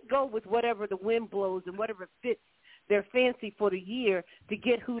 They go with whatever the wind blows and whatever fits their fancy for the year to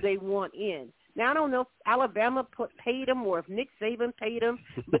get who they want in. Now, I don't know if Alabama paid them or if Nick Saban paid them,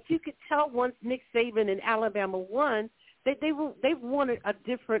 but you could tell once Nick Saban and Alabama won They wanted a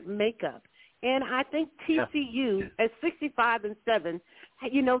different makeup. And I think TCU at 65-7,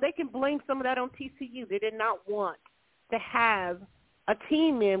 they can blame some of that on TCU. They did not want to have a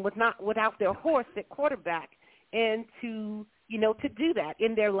team in without their horse at quarterback, and to do that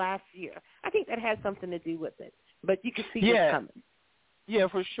in their last year. I think that has something to do with it. But you can see what's coming. Yeah,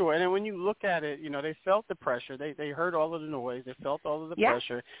 for sure. And then when you look at it, they felt the pressure. They heard all of the noise. They felt all of the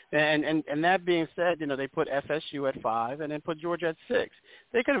pressure. And that being said, they put FSU at 5 and then put Georgia at 6.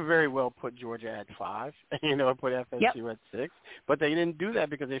 They could have very well put Georgia at 5, and put FSU at 6. But they didn't do that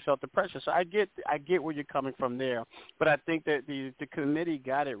because they felt the pressure. So I get where you're coming from there. But I think that the committee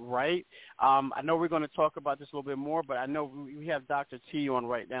got it right. I know we're going to talk about this a little bit more, but I know we have Dr. T on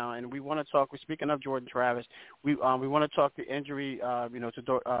right now, and we want to talk. We're speaking of Jordan Travis. We want to talk the injury,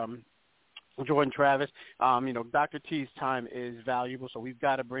 to Jordan Travis. Dr. T's time is valuable, so we've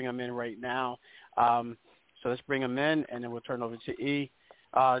got to bring him in right now. So let's bring him in, and then we'll turn over to E.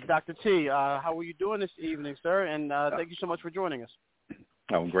 Dr. T, how are you doing this evening, sir? And thank you so much for joining us.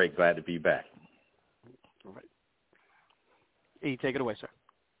 I'm great. Glad to be back. All right. E, take it away, sir.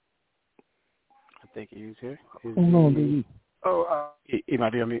 I think he's here. Hold on, baby. He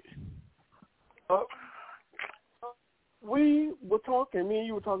might be on mute. We were talking, me and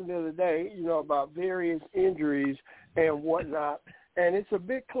you were talking the other day, about various injuries and whatnot, and it's a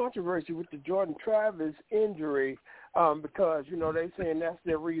big controversy with the Jordan Travis injury because, they're saying that's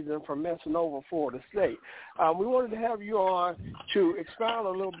their reason for messing over Florida State. We wanted to have you on to expound a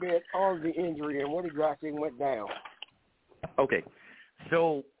little bit on the injury and what exactly went down. Okay.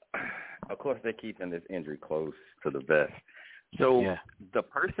 So, of course, they're keeping this injury close to the vest. So the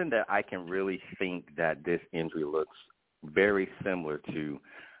person that I can really think that this injury looks very similar to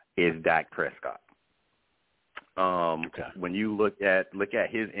is Dak Prescott. When you look at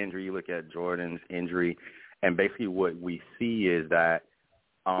his injury, you look at Jordan's injury, and basically what we see is that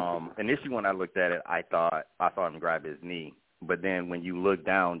initially when I looked at it, I saw him grab his knee, but then when you look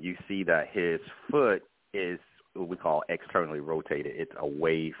down, you see that his foot is what we call externally rotated. It's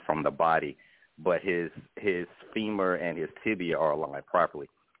away from the body, but his femur and his tibia are aligned properly.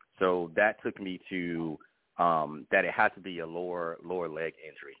 So that took me to that it has to be a lower leg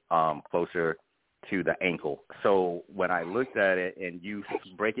injury, closer to the ankle. So when I looked at it and you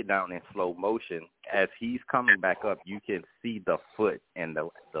break it down in slow motion, as he's coming back up, you can see the foot and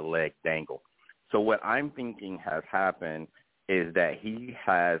the leg dangle. So what I'm thinking has happened is that he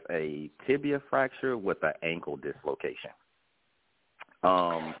has a tibia fracture with an ankle dislocation.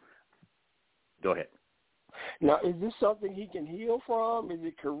 Go ahead. Now, is this something he can heal from? Is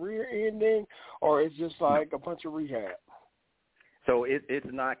it career-ending, or is it just like a bunch of rehab? So it's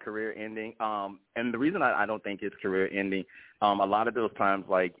not career-ending. And the reason I don't think it's career-ending, a lot of those times,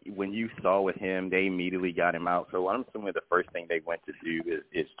 like when you saw with him, they immediately got him out. So I'm assuming the first thing they went to do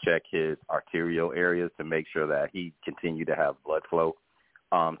is check his arterial areas to make sure that he continued to have blood flow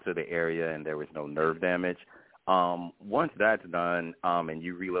to the area and there was no nerve damage. Once that's done and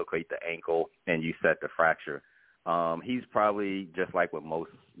you relocate the ankle and you set the fracture, he's probably, just like what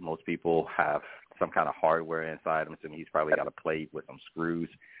most people have, some kind of hardware inside him. So he's probably got a plate with some screws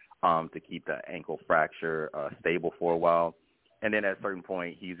to keep the ankle fracture stable for a while. And then at a certain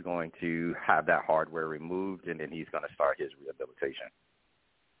point, he's going to have that hardware removed, and then he's going to start his rehabilitation.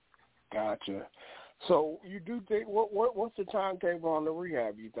 Gotcha. So you do think, what's the timetable on the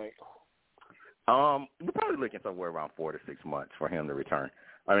rehab, you think? We're probably looking somewhere around 4 to 6 months for him to return.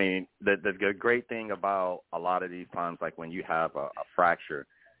 I mean, the great thing about a lot of these times, like when you have a fracture,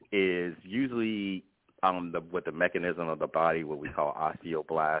 is usually with the mechanism of the body, what we call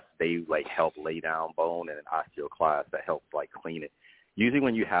osteoblast, they like help lay down bone, and an osteoclast that helps like clean it. Usually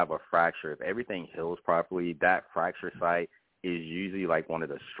when you have a fracture, if everything heals properly, that fracture site is usually like one of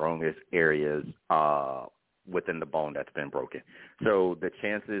the strongest areas within the bone that's been broken. So the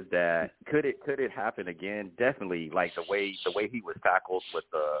chances that could it happen again? Definitely. Like the way he was tackled with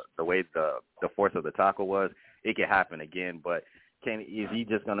the way the force of the tackle was, it could happen again. But is he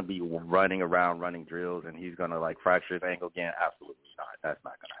just going to be running around running drills and he's going to like fracture his ankle again? Absolutely not. That's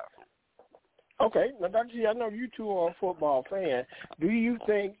not going to happen. Okay. Now, Dr. G, I know you two are a football fan. Do you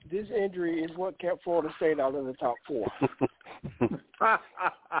think this injury is what kept Florida State out of the top 4?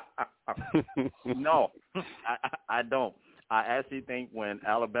 No, I don't. I actually think when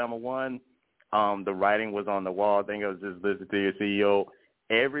Alabama won, the writing was on the wall. I think I was just listening to your CEO.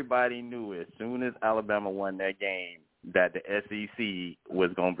 Everybody knew as soon as Alabama won that game that the SEC was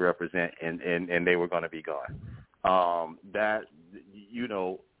going to represent and they were going to be gone. That, you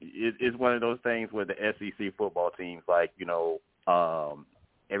know, it's one of those things where the SEC football teams, like, you know,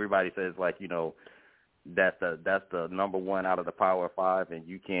 everybody says, like, you know, that's the number one out of the Power 5, and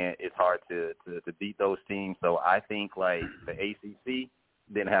it's hard to beat those teams. So I think like the ACC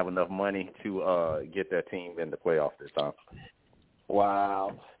didn't have enough money to get their team in the playoffs this time.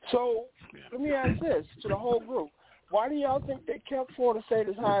 Wow. So let me ask this to the whole group. Why do y'all think they kept Florida State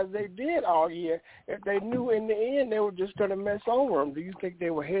as high as they did all year if they knew in the end they were just going to mess over them? Do you think they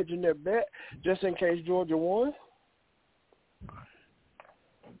were hedging their bet just in case Georgia won?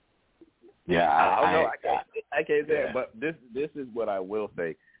 Yeah, I don't know. I can't say it, but this is what I will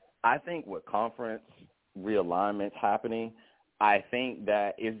say. I think with conference realignments happening, I think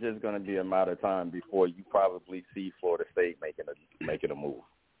that it's just going to be a matter of time before you probably see Florida State making a move.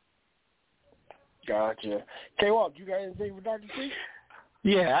 Gotcha. K-Walk, you got anything for Dr. T?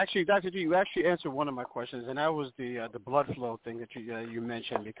 Yeah, actually, Dr. G, you actually answered one of my questions, and that was the blood flow thing that you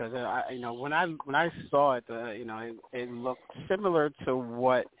mentioned, because when I saw it, it looked similar to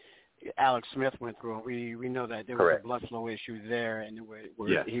what Alex Smith went through. We know that there was a blood flow issue there, and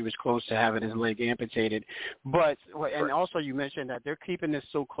where he was close to having his leg amputated. But and also you mentioned that they're keeping this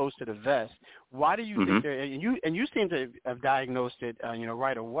so close to the vest. Why do you think they're and you seem to have diagnosed it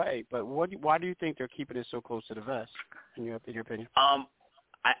right away? But why do you think they're keeping it so close to the vest? In your opinion?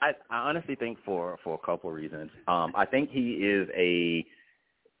 I honestly think for a couple of reasons. I think his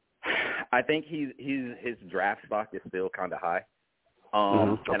draft stock is still kind of high.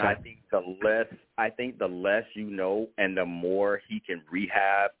 And I think the less you know, and the more he can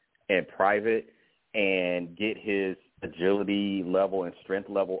rehab in private and get his agility level and strength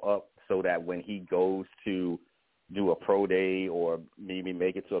level up, so that when he goes to do a pro day or maybe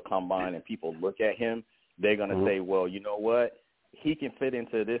make it to a combine and people look at him, they're going to say, well, you know what, he can fit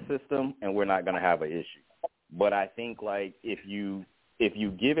into this system and we're not going to have an issue. But I think like if you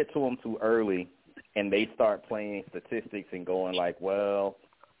give it to him too early, and they start playing statistics and going like, well,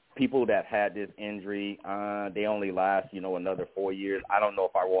 people that had this injury, they only last, another 4 years. I don't know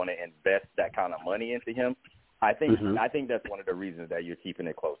if I want to invest that kind of money into him. I think that's one of the reasons that you're keeping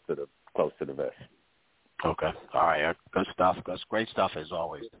it close to the vest. Okay. All right. Good stuff. That's great stuff as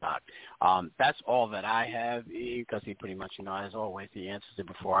always, Doc. That's all that I have, because he pretty much, as always, he answers it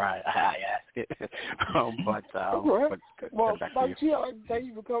before I ask it. Well, Dr. T, thank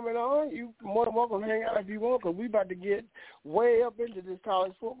you for coming on. You more than welcome to hang out if you want, because we about to get way up into this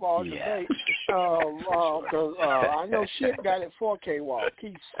college football debate. Because I know Ship got it for K-Walk.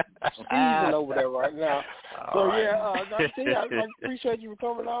 He's seasoned over there right now. Dr. T, I appreciate you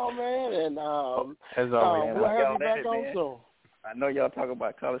for coming on, man. And as always. We'll have you back on soon. I know y'all talk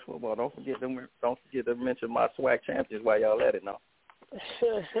about college football. Don't forget to mention my swag champions while y'all at it now.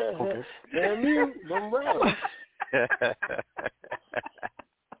 Damn you, them Rams.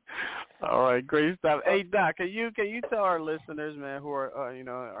 All right, great stuff. Hey, Doc, can you tell our listeners, man, who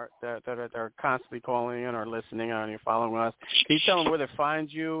are that are constantly calling in or listening or following us, can you tell them where to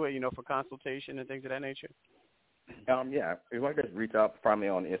find you, for consultation and things of that nature? Yeah, if I just reach out, find me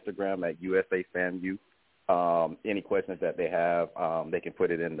on Instagram at USAFAMU. Any questions that they have, they can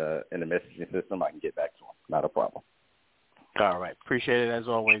put it in the messaging system. I can get back to them. Not a problem. All right. Appreciate it as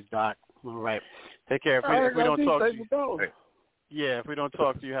always, Doc. All right. Take care. If we don't talk to you, if we don't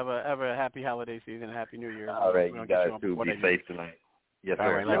talk to you, have a happy holiday season, a happy New Year. All right, you guys too. Be safe tonight. Yes, sir.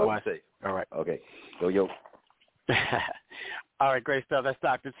 All right, likewise. All right. Okay. Yo. All right, great stuff. That's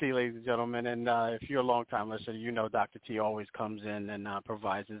Dr. T, ladies and gentlemen. And if you're a long-time listener, Dr. T always comes in and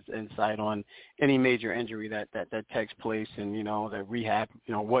provides his insight on any major injury that takes place, and the rehab,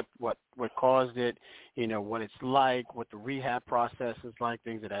 what caused it, what it's like, what the rehab process is like,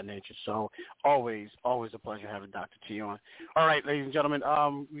 things of that nature. So always a pleasure having Dr. T on. All right, ladies and gentlemen,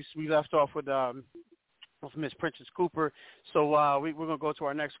 we left off with Miss Princess Cooper. So we're going to go to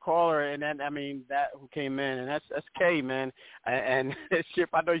our next caller, and then, that who came in, and that's Kay, man. And Chip,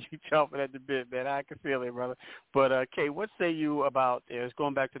 I know you jumping at the bit, man. I can feel it, brother. But, Kay, what say you about it's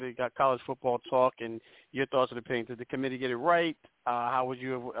going back to the college football talk and your thoughts and opinions? Did the committee get it right? How would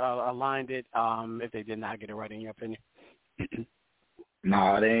you have aligned it if they did not get it right, in your opinion?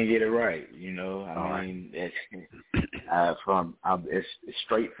 No, they didn't get it right. It's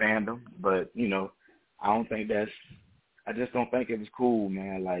straight fandom, but, I just don't think it was cool,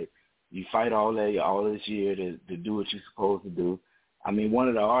 man. Like, you fight all this year to do what you're supposed to do. One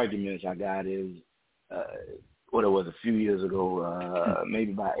of the arguments I got is, what it was a few years ago,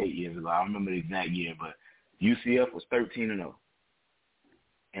 maybe about 8 years ago. I don't remember the exact year, but UCF was 13-0.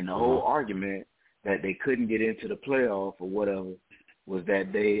 And the whole argument that they couldn't get into the playoff or whatever was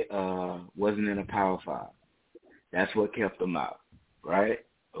that they wasn't in a Power 5. That's what kept them out, right?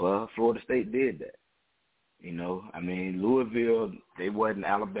 Well, Florida State did that. Louisville, they wasn't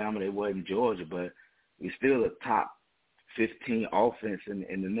Alabama, they wasn't Georgia, but, we're still a top 15 offense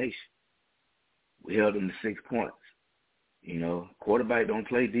in the nation. We held them to 6 points. You know, quarterback don't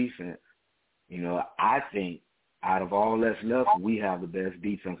play defense. You know, I think out of all that's left, we have the best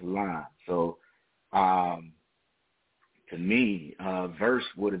defensive line. So, to me, Verse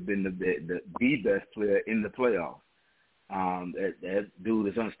would have been the best player in the playoffs. That dude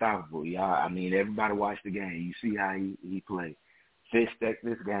is unstoppable. Yeah, I mean, everybody watched the game. You see how he played. Fish stacked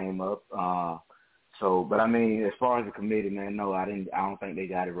this game up. But I mean, as far as the committee, man, no, I don't think they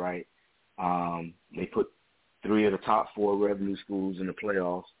got it right. They put 3 of the top 4 revenue schools in the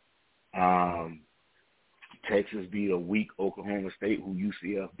playoffs. Texas beat a weak Oklahoma State, who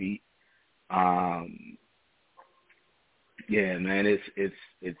UCF beat. Yeah, man, it's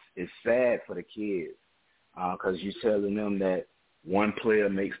sad for the kids because you're telling them that one player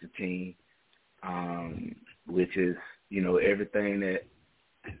makes the team, which is, you know, everything that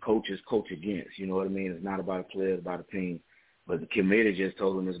coaches coach against. You know what I mean? It's not about a player, it's about a team. But the committee just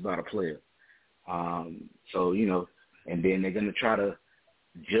told them it's about a player. So, you know, and then they're going to try to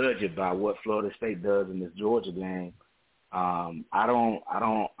judge it by what Florida State does in this Georgia game. I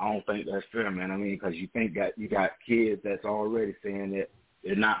don't think that's fair, man. I mean, because you got kids that's already saying that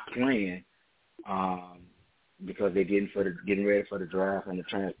they're not playing because they're getting ready for the draft and the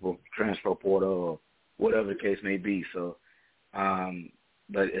transfer portal or whatever the case may be. So,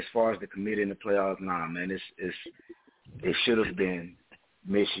 but as far as the committee in the playoffs, nah, man, it should have been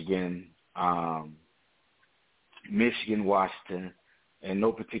Michigan, Washington, in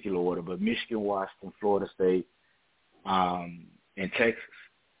no particular order, but Michigan, Washington, Florida State, and Texas.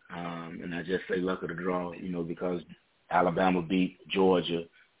 And I just say luck of the draw, you know, because Alabama beat Georgia.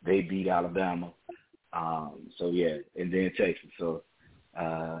 They beat Alabama. So, yeah, and then Texas. So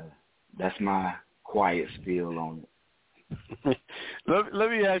that's my quiet spiel on it.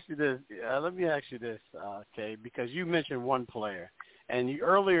 Let me ask you this. Okay, because you mentioned one player. And you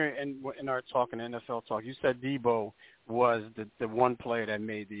earlier in our talk, in NFL talk, you said Debo was the one player that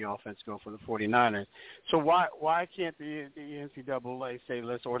made the offense go for the 49ers. So why can't the NCAA say,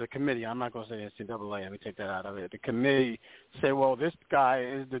 or the committee, I'm not going to say NCAA, let me take that out of it. The committee say, well, this guy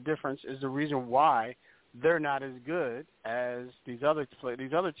is the difference, is the reason why they're not as good as these other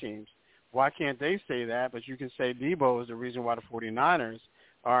teams. Why can't they say that, but you can say Debo is the reason why the 49ers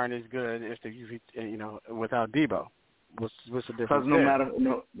aren't as good without Debo? What's the difference? Because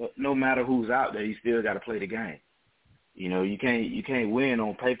no matter who's out there, you still got to play the game. You know, you can't win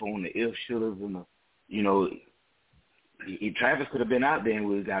on paper on the if, shouldas, and the, you know, Travis could have been out there and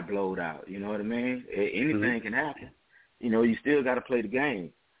we got blowed out. You know what I mean? Anything can happen. You know, you still got to play the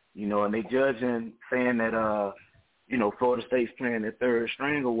game. You know, and they judging saying that Florida State's playing their third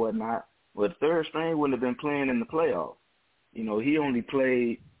string or whatnot. Well, the third string wouldn't have been playing in the playoffs. You know, he only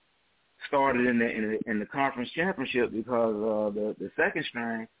started in the conference championship because the second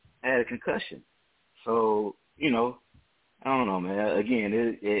string had a concussion. So, you know, I don't know, man. Again,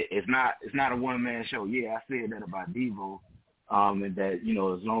 it's not a one-man show. Yeah, I said that about Devo, and that, you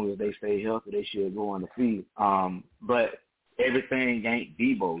know, as long as they stay healthy, they should go on the field. But everything ain't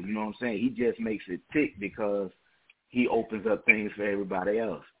Devo, you know what I'm saying? He just makes it tick because he opens up things for everybody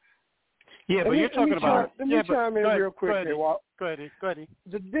else. Yeah, but you're talking about... Let me chime in real quick. Go ahead.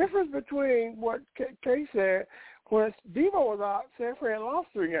 The difference between what Kay said, when Devo was out, San Fran lost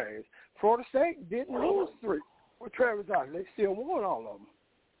 3 games. Florida State didn't lose 3 with Travis out. They still won all of them.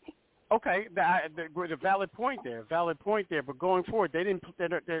 Okay, the valid point there. But going forward, they didn't.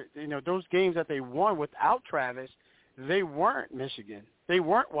 Those games that they won without Travis, they weren't Michigan, they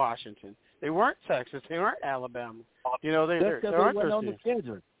weren't Washington, they weren't Texas, they weren't Alabama. You know, they weren't on the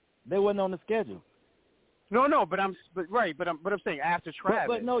schedule. They weren't on the schedule. No, but I'm saying after Travis.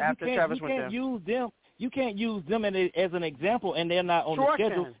 But no, after you Travis can't went use them. You can't use them as an example, and they're not on the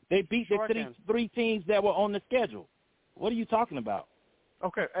schedule. They beat the 3 teams that were on the schedule. What are you talking about?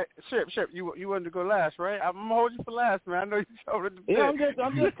 Okay, Ship, you wanted to go last, right? I'm holding you for last, man. I know you told it. Yeah,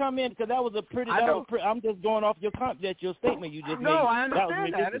 I'm just coming in because that was a pretty. I'm just going off your statement you just made. No, I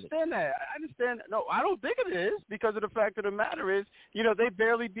understand that. I understand that. No, I don't think it is, because of the fact of the matter is, you know, they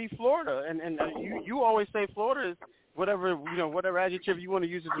barely beat Florida, and you always say Florida is whatever adjective you want to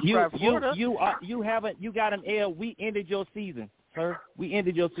use to describe Florida. You got an L. We ended your season, sir. We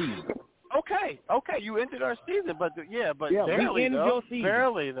ended your season. Okay, you ended our season, but barely, we ended your season.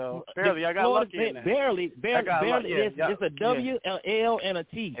 Barely. I got lucky in that. Barely. It's a W, a L, and a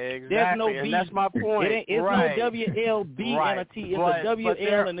T. Exactly, There's no B. And that's my point. It's no W, L, B, and a T. It's a W,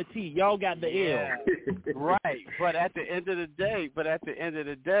 L, and a T. Y'all got the L. Right, but at the end of the day, it's all about. At the end of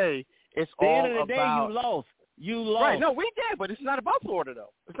the day, you lost. Right, no, we did, but it's not about Florida,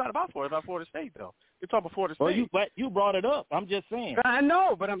 though. It's not about Florida. It's about Florida State, though. You're talking about Florida State. Well, you brought it up. I'm just saying. I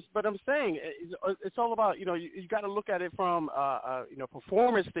know, but I'm saying it's all about, you got to look at it from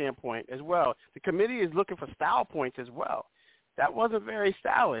performance standpoint as well. The committee is looking for style points as well. That wasn't very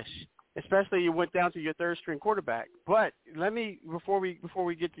stylish, especially you went down to your third string quarterback. But let me before we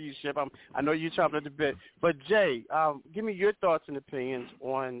get to you, Ship, I know you're chomping at the bit, but Jay, give me your thoughts and opinions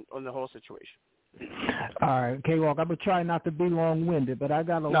on the whole situation. All right, K-Walk, I'm going to try not to be long-winded, but I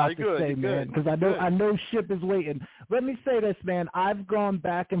got a lot to say, man, because I know Ship is waiting. Let me say this, man. I've gone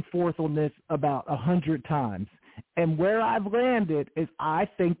back and forth on this about 100 times, and where I've landed is I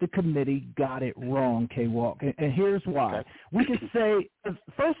think the committee got it wrong, K-Walk, and here's why. Okay. We could say,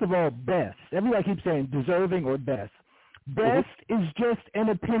 first of all, best. Everybody keeps saying deserving or best. Best is just an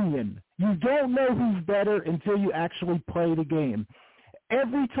opinion. You don't know who's better until you actually play the game.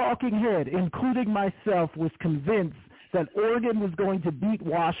 Every talking head, including myself, was convinced that Oregon was going to beat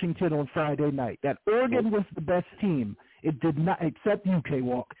Washington on Friday night, that Oregon was the best team. It did not, except you,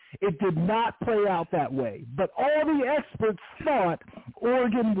 K-Walk. It did not play out that way. But all the experts thought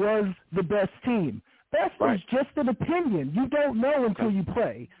Oregon was the best team. Best is just an opinion. You don't know until you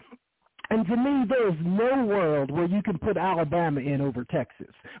play. And to me, there is no world where you can put Alabama in over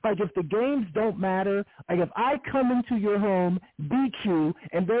Texas. Like, if the games don't matter, like if I come into your home, beat you,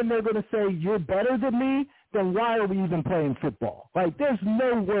 and then they're going to say you're better than me, then why are we even playing football? Like, there's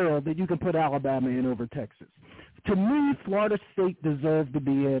no world that you can put Alabama in over Texas. To me, Florida State deserved to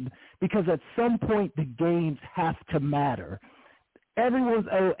be in because at some point the games have to matter. Everyone's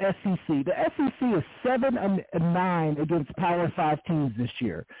SEC. The SEC is 7-9 against Power 5 teams this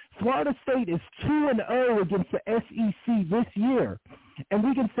year. Florida State is 2-0 against the SEC this year. And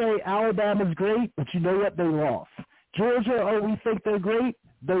we can say Alabama's great, but you know what? They lost. Georgia, we think they're great.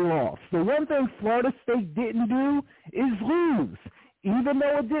 They lost. The one thing Florida State didn't do is lose. Even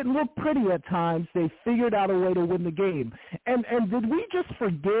though it didn't look pretty at times, they figured out a way to win the game. And did we just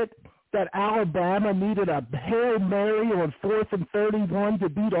forget that Alabama needed a Hail Mary on 4th and 31 to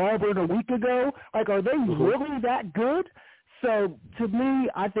beat Auburn a week ago? Like, are they really that good? So, to me,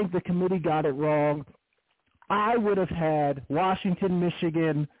 I think the committee got it wrong. I would have had Washington,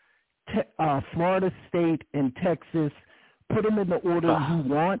 Michigan, Florida State, and Texas. Put them in the order you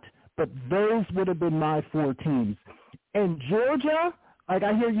want, but those would have been my four teams. And Georgia, like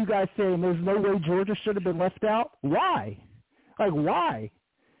I hear you guys saying there's no way Georgia should have been left out. Why? Like, why?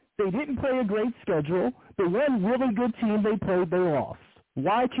 They didn't play a great schedule. The one really good team they played, they lost.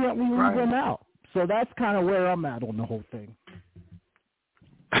 Why can't we leave them out? So that's kind of where I'm at on the whole thing.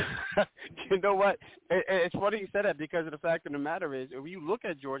 You know what? It's funny you said that because of the fact of the matter is, if you look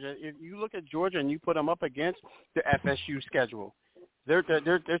at Georgia and you put them up against the FSU schedule, their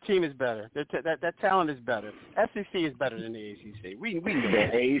team is better. That talent is better. SEC is better than the ACC. We know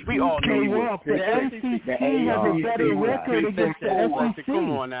that. We all know the ACC has a better record against the SEC. Come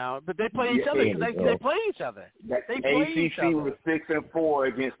on now, but they play each other because they play each other. They play each other. ACC was 6-4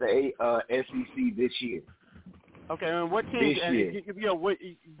 against the SEC this year. Okay, and what teams?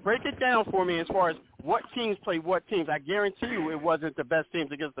 Break it down for me as far as what teams play what teams. I guarantee you, it wasn't the best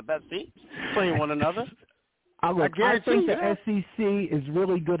teams against the best teams playing one another. I think the SEC is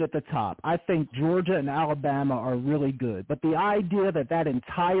really good at the top. I think Georgia and Alabama are really good. But the idea that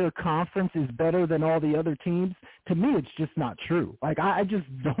entire conference is better than all the other teams, to me, it's just not true. Like, I just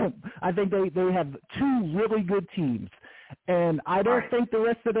don't. I think they have two really good teams. And I don't think the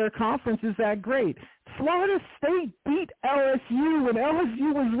rest of their conference is that great. Florida State beat LSU when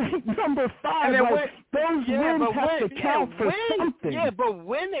LSU was ranked number 5. Those wins have to count for something. Yeah, but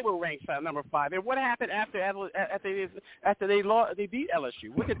when they were ranked number 5, and what happened after they beat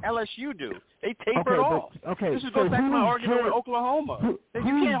LSU? What did LSU do? They tapered off. Okay, this goes back to my argument with Oklahoma. You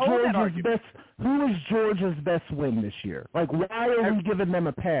can't hold that argument. Who is Georgia's best win this year? Like, why are we giving them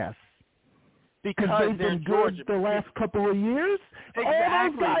a pass? Because they've been good the last couple of years?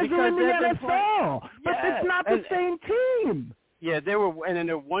 Exactly. All those guys are in the NFL. But it's not the same team. Yeah, they were, and then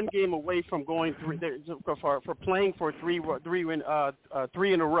they're one game away from going for playing for three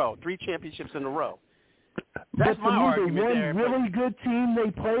in a row, 3 championships in a row. That's my argument there. The one really good team they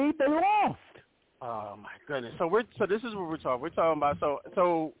played, they lost. Oh my goodness! So this is what we're talking. We're talking about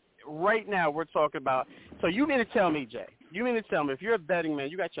so right now we're talking about. So you mean to tell me, Jay? You mean to tell me if you're a betting man,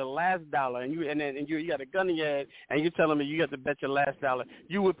 you got your last dollar, and you got a gun in your head, and you're telling me you got to bet your last dollar,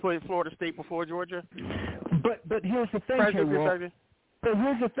 you would put Florida State before Georgia? But here's the thing,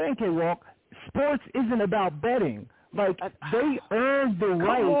 K-Walk. Sports isn't about betting. Like, they earned the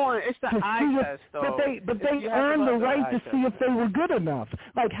right. Come on, it's the eye test, though. But they earned the right to see if they were good enough.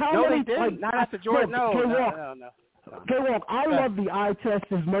 Like, how many? They didn't. Like, not after Georgia. No. K-Walk, I love the eye test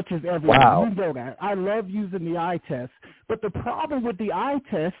as much as everyone. Wow. You know that. I love using the eye test. But the problem with the eye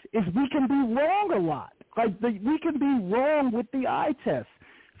test is we can be wrong a lot. We can be wrong with the eye test.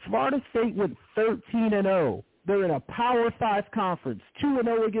 Florida State went 13-0. They're in a Power 5 conference,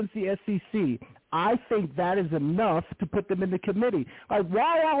 2-0 against the SEC. I think that is enough to put them in the committee.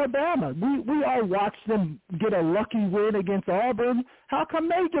 Why Alabama? We all watched them get a lucky win against Auburn. How come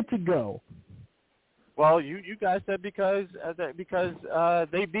they get to go? Well, you guys said because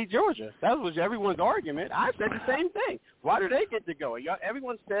they beat Georgia. That was everyone's argument. I said the same thing. Why do they get to go?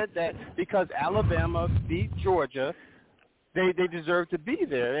 Everyone said that because Alabama beat Georgia, they deserve to be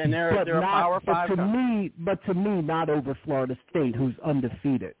there, and they're a Power 5. But to me, not over Florida State, who's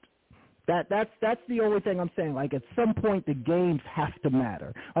undefeated. That's the only thing I'm saying. At some point, the games have to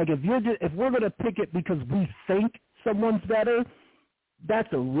matter. If we're going to pick it because we think someone's better, that's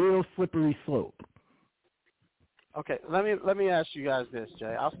a real slippery slope. Okay, let me ask you guys this,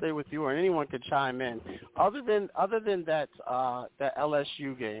 Jay. I'll stay with you, or anyone could chime in. Other than that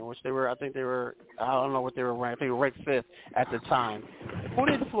LSU game, which I don't know what they were ranked. I think they were ranked 5th at the time. Who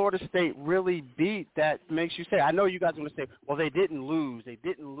did Florida State really beat that makes you say? I know you guys are going to say, well, they didn't lose. Every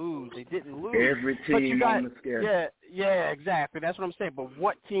team on the schedule. Yeah, exactly. That's what I'm saying. But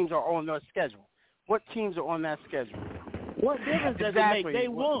what teams are on their schedule? What teams are on that schedule? What difference does it make? They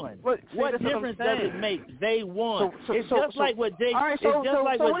won. What difference does it make? They won. It's just like what Jason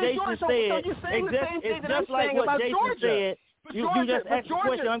said. It's just like what Jason said. You just asked a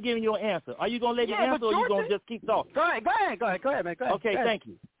question. I'm giving you an answer. Are you going to let me answer, or are you going to just keep talking? Go ahead, man. Go ahead. Okay,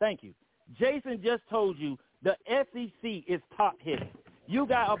 thank you. Jason just told you the SEC is top heavy. You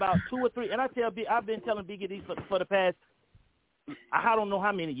got about 2 or 3, and I've been telling Biggie these for the past, I don't know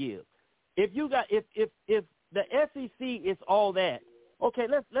how many years. If the SEC is all that, okay,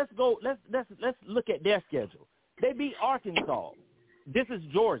 let's look at their schedule. They beat Arkansas. This is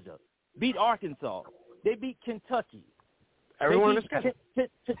Georgia. Beat Arkansas. They beat Kentucky. Everyone on the schedule.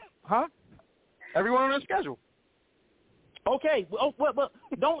 Huh? Everyone on the schedule. Okay, well,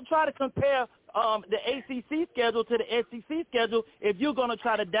 don't try to compare the ACC schedule to the SEC schedule if you're going to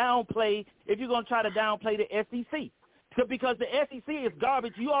try to downplay the SEC. Because the SEC is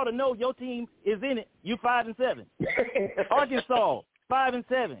garbage. You ought to know your team is in it. You 5-7. Arkansas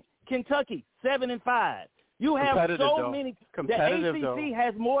 5-7. Kentucky 7-5. You have so many. The ACC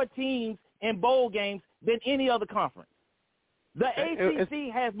has more teams in bowl games than any other conference. The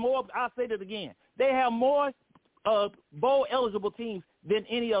ACC has more. I'll say that again. They have more bowl eligible teams than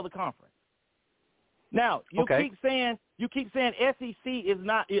any other conference. Now you keep saying SEC is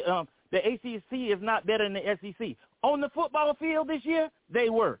not. The ACC is not better than the SEC. On the football field this year, they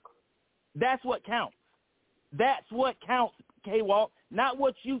were. That's what counts. That's what counts, K-Walk, not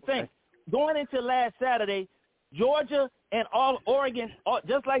what you think. Going into last Saturday, Georgia and Oregon,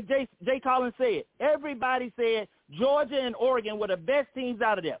 just like Jay Collins said, everybody said Georgia and Oregon were the best teams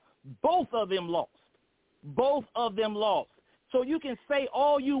out of there. Both of them lost. So you can say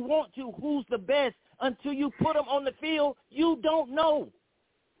all you want to who's the best until you put them on the field. You don't know.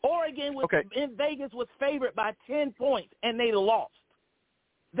 Oregon in Vegas was favored by 10 points, and they lost.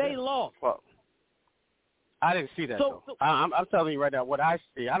 Well, I didn't see that, though. I'm telling you right now what I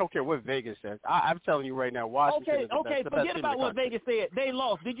see. I don't care what Vegas says. I'm telling you right now, Washington is the best forget about what Vegas said. They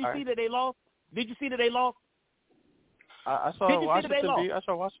lost. Did you see that they lost? I saw Washington beat. I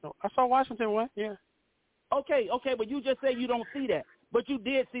saw Washington win, yeah. Okay, but you just say you don't see that. But you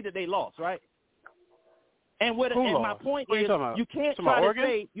did see that they lost, right? And my point is, you can't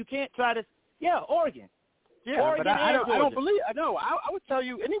try to Oregon. Yeah, Oregon, but I don't believe. I know. I would tell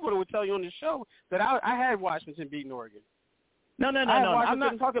you. Anyone would tell you on the show that I had Washington beating Oregon. No. I'm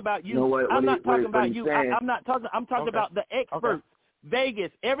not talking about you. I'm not talking about you. I'm talking about the experts.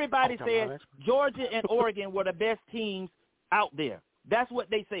 Vegas. Everybody said Georgia and Oregon were the best teams out there. That's what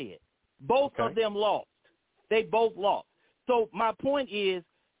they said. Both of them lost. They both lost. So my point is,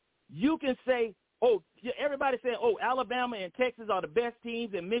 you can say, everybody said, Alabama and Texas are the best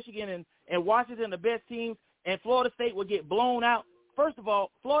teams, and Michigan and Washington the best teams, and Florida State will get blown out. First of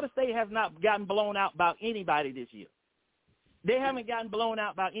all, Florida State has not gotten blown out by anybody this year. They haven't gotten blown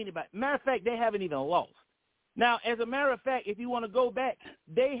out by anybody. Matter of fact, they haven't even lost. Now, as a matter of fact, if you want to go back,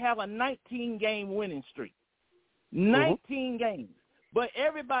 they have a 19-game winning streak. 19 games. But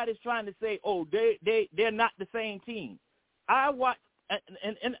everybody's trying to say, they're not the same team. I watch.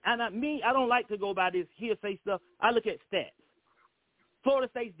 I don't like to go by this hearsay stuff. I look at stats. Florida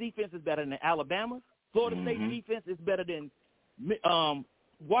State's defense is better than Alabama. Florida State's defense is better than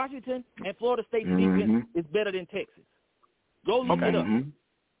Washington, and Florida State's defense is better than Texas. Go look it up.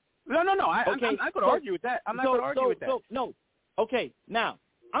 No. I'm not going to argue with that. I'm not going to argue with that. No. Okay. Now,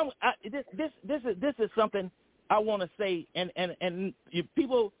 this is something I want to say, and if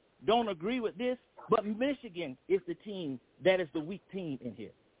people don't agree with this, but Michigan is the team that is the weak team in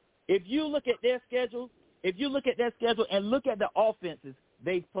here. If you look at their schedule, and look at the offenses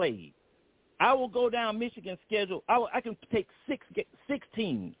they've played, I will go down Michigan's schedule. I can take six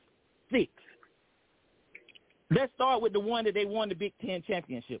teams. 6. Let's start with the one that they won the Big Ten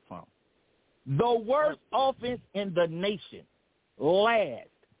championship from. The worst offense in the nation.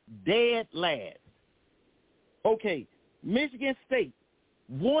 Dead last. Okay, Michigan State,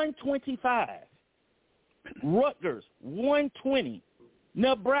 125. Rutgers, 120.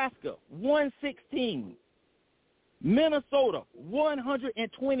 Nebraska, 116. Minnesota,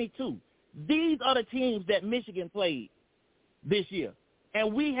 122. These are the teams that Michigan played this year.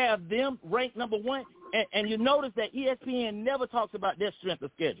 And we have them ranked number 1. And you notice that ESPN never talks about their strength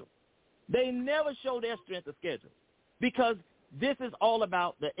of schedule. They never show their strength of schedule because this is all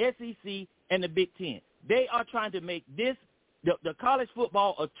about the SEC and the Big Ten. They are trying to make this the college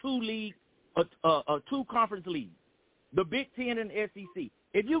football a two-conference league, the Big Ten and the SEC.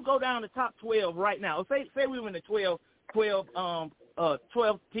 If you go down the top 12 right now, say we were in the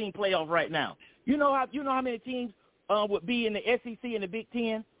 12-team playoff right now. You know how many teams would be in the SEC and the Big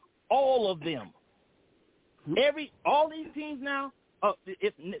Ten? All of them. All these teams now,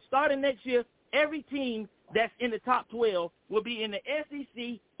 starting next year, every team that's in the top 12 will be in the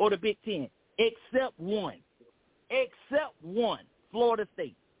SEC or the Big Ten, except one, Florida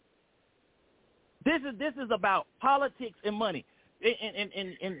State. This is about politics and money,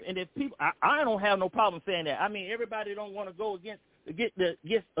 and if people, I don't have no problem saying that. I mean, everybody don't want to go against the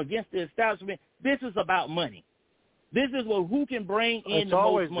establishment. This is about money. This is who can bring in the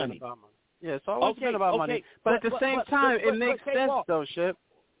most money. About money. Yeah, it's always been about money. But at the same time, it makes sense, though, Shep.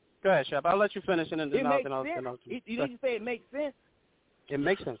 Go ahead, Shep. I'll let you finish, and then I'll you didn't say it makes sense? It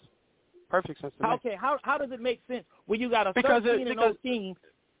makes sense. Perfect sense to me. Okay, how does it make sense when you got a 13-0 team?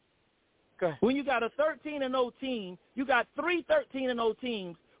 When you got a 13-0 team, you got 3 13-0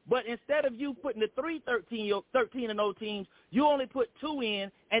 teams, but instead of you putting the 3 13-0 teams, you only put 2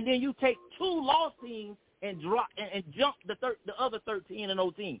 in, and then you take 2 lost teams and drop and jump the other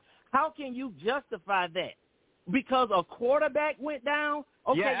 13-0 teams. How can you justify that? Because a quarterback went down?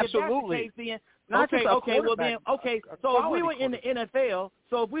 Okay, yeah, absolutely. If that's the case, then So if we were in the NFL,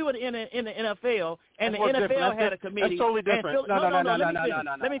 and the NFL had a committee, that's totally different.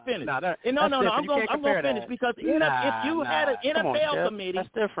 Let me finish. I'm going to finish because if you had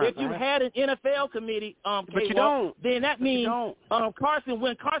an NFL committee, but you don't. Then that means when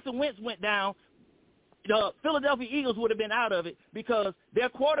Carson Wentz went down, the Philadelphia Eagles would have been out of it because their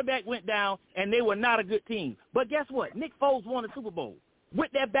quarterback went down and they were not a good team. But guess what? Nick Foles won a Super Bowl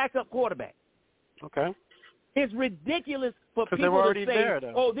with their backup quarterback. Okay. It's ridiculous for people to say, there,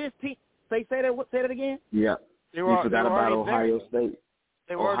 this team. Say that again? Yeah. You forgot about Ohio State.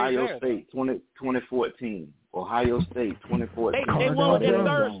 Ohio State, 2014. Ohio State, 2014. They won with their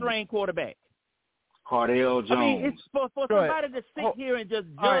third-string quarturback. Cardale Jones. I mean, it's for somebody to sit here and just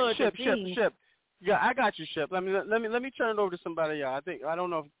judge a team. Shep. Yeah, I got you, Shep. Let me turn it over to somebody else. I don't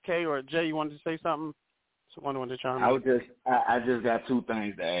know if Kay or Jay, you wanted to say something. Someone wanted to chime in. I just got 2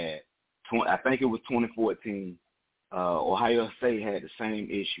 things to add. I think it was 2014. Ohio State had the same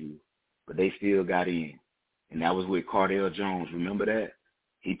issue, but they still got in, and that was with Cardale Jones. Remember that?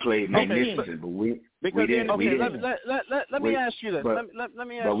 He played magnificent, but we didn't. Let me ask you this. Let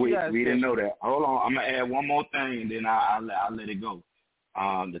me ask you guys. We didn't know that. Hold on, I'm gonna add one more thing, and then I'll let it go.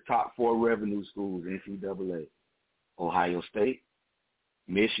 The top 4 revenue schools, NCAA: Ohio State,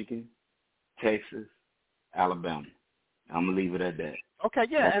 Michigan, Texas, Alabama. I'm gonna leave it at that. Okay,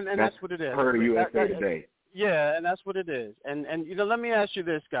 yeah, and that's what it is. Per USA Today. Yeah, and that's what it is. And let me ask you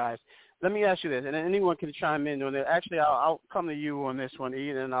this, guys. Let me ask you this, and anyone can chime in on it. Actually, I'll come to you on this one,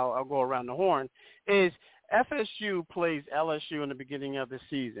 Ian, and I'll go around the horn. Is FSU plays LSU in the beginning of the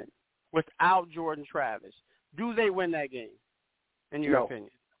season without Jordan Travis. Do they win that game, in your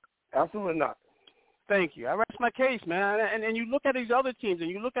opinion? Absolutely not. Thank you. I rest my case, man. And you look at these other teams, and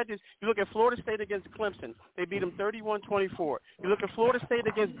you look at Florida State against Clemson. They beat them 31-24. You look at Florida State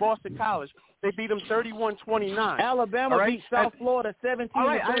against Boston College. They beat them 31-29. Alabama beat South Florida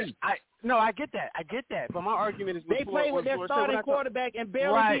 17-3. No, I get that. But my argument is they play with their starting quarterback and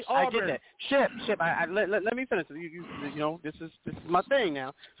barely beat Auburn. I get that. Shep, let me finish. You know, this is my thing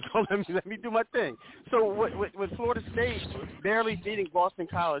now. So let me do my thing. So with Florida State barely beating Boston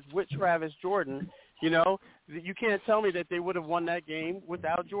College with Travis Jordan, you know, you can't tell me that they would have won that game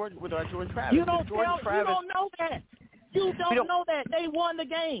without Jordan Travis. You don't know that. You don't know that. They won the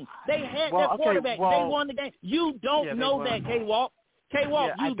game. They had their quarterback. They won the game. You don't know that, K-Walk.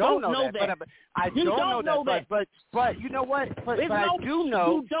 K-Walk, you don't know that. I don't know that. But you know what? But I do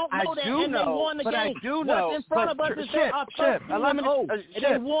know. You don't know that, and they won the game. I do know. What's in front of us is they are 13-0.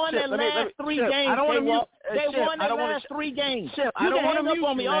 They won their last 3 games, K-Walk. They won their last 3 games. You can hang up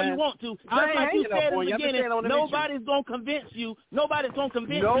on me all you want to. Just like you said in the beginning, nobody's going to convince you. Nobody's going to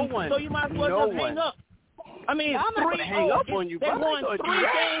convince you. So you might as well just hang up. I mean, I'm not going to hang up on you, they won 3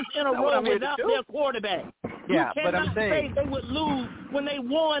 games in a row without their quarterback. Yeah, you but I'm saying they would lose when they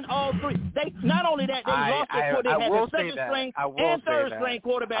won all 3. They not only that they lost their quarterback, they had a second string and third string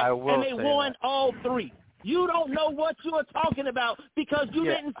quarterback, and they won all 3. You don't know what you are talking about because you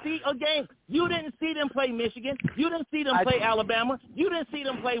didn't see a game. You didn't see them play Michigan. You didn't see them play Alabama. You didn't see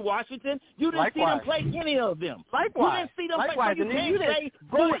them play Washington. You didn't see them play any of them. Likewise. You didn't see them play. So you can't say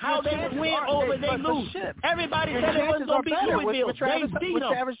how they would win over they lose. Everybody said it wasn't going to be Louisville. They beat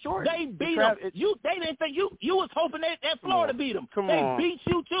them. They beat them. They didn't think you was hoping that Florida beat them. They beat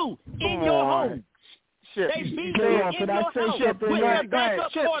you too in your home. They beat you in your house with their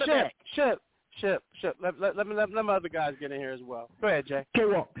backup quarterback. Chip. Let my other guys get in here as well. Go ahead, Jay. Okay,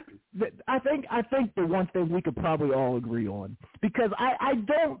 well, I think the one thing we could probably all agree on, because I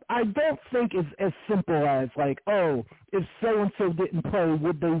don't think it's as simple as like, oh, if so and so didn't play,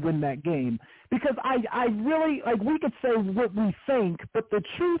 would they win that game? Because I really, like, we could say what we think, but the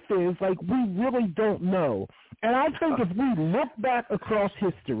truth is, like, we really don't know. And I think if we look back across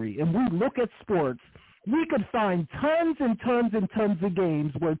history and we look at sports, we could find tons and tons and tons of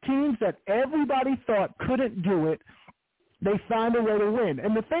games where teams that everybody thought couldn't do it, they find a way to win.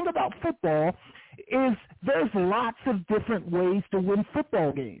 And the thing about football is there's lots of different ways to win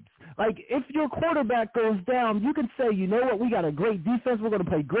football games. Like, if your quarterback goes down, you can say, you know what, we got a great defense. We're going to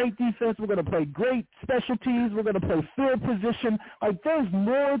play great defense. We're going to play great special teams. We're going to play field position. Like, there's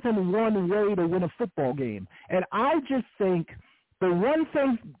more than one way to win a football game. And I just think the one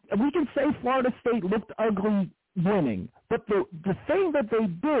thing, we can say Florida State looked ugly winning, but the thing that they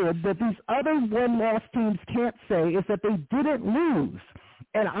did that these other one-loss teams can't say is that they didn't lose.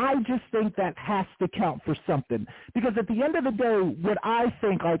 And I just think that has to count for something. Because at the end of the day, what I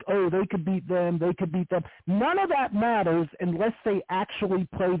think, like, oh, they could beat them, none of that matters unless they actually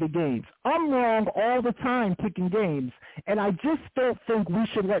play the games. I'm wrong all the time picking games, and I just don't think we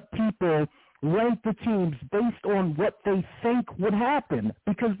should let people rank the teams based on what they think would happen,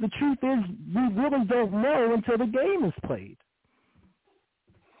 because the truth is we really don't know until the game is played.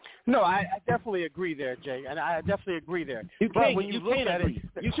 No, I definitely agree there, Jay, and I definitely agree there. You but when you look at it,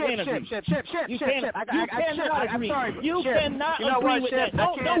 you cannot agree with that.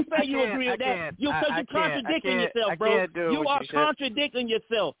 Don't say you agree with that. Because you're contradicting yourself, bro. You are contradicting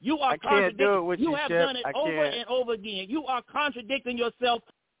yourself. You are contradicting. You have done it over and over again. You are contradicting yourself.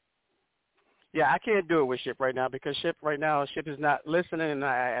 Yeah, I can't do it with Ship right now because Ship is not listening, and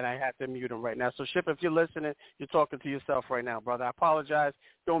I have to mute him right now. So, Ship, if you're listening, you're talking to yourself right now, brother. I apologize.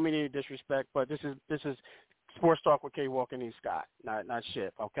 Don't mean any disrespect, but this is Sports Talk with K. Walker and E. Scott, not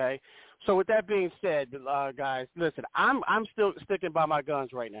Ship, okay? So with that being said, guys, listen, I'm still sticking by my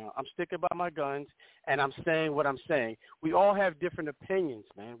guns right now. I'm sticking by my guns, and I'm saying what I'm saying. We all have different opinions,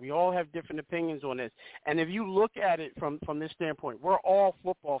 man. We all have different opinions on this. And if you look at it from this standpoint, we're all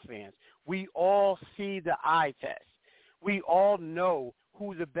football fans. We all see the eye test. We all know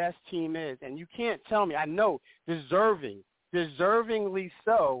who the best team is. And you can't tell me, I know, deservingly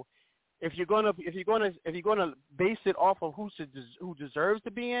so. If you're gonna base it off of who deserves to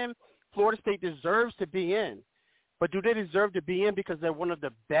be in, Florida State deserves to be in. But do they deserve to be in because they're one of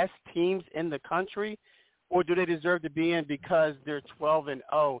the best teams in the country, or do they deserve to be in because they're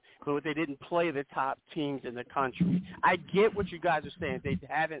 12-0, but they didn't play the top teams in the country? I get what you guys are saying. They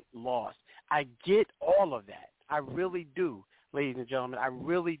haven't lost. I get all of that. I really do, ladies and gentlemen. I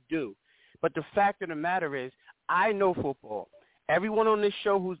really do. But the fact of the matter is, I know football. Everyone on this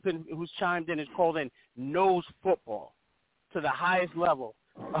show who's chimed in, has called in, knows football to the highest level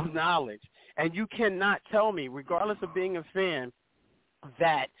of knowledge. And you cannot tell me, regardless of being a fan,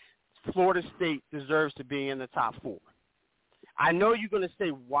 that Florida State deserves to be in the top 4. I know you're going to say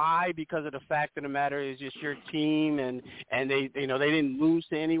why, because of the fact of the matter is just your team and they didn't lose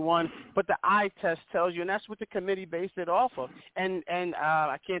to anyone, but the eye test tells you, and that's what the committee based it off of. And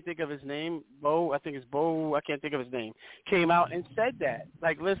I can't think of his name, I can't think of his name, came out and said that.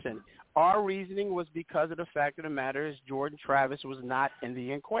 Like, listen, our reasoning was because of the fact of the matter is Jordan Travis was not in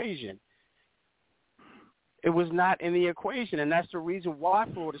the equation. It was not in the equation, and that's the reason why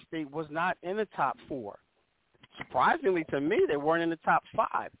Florida State was not in the top 4. Surprisingly to me, they weren't in the top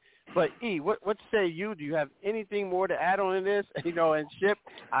 5. But E, what say you? Do you have anything more to add on to this? And Ship,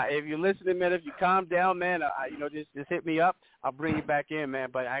 if you're listening, man, if you calm down, man, just hit me up. I'll bring you back in, man.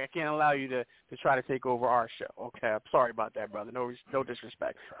 But I can't allow you to try to take over our show. Okay, I'm sorry about that, brother. No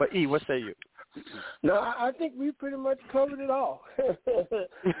disrespect. But E, what say you? No, I think we pretty much covered it all.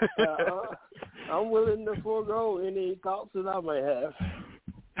 I'm willing to forego any thoughts that I may have.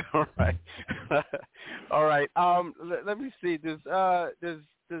 All right. All right. Let me see. Does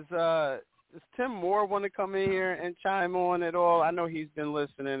Tim Moore want to come in here and chime on at all? I know he's been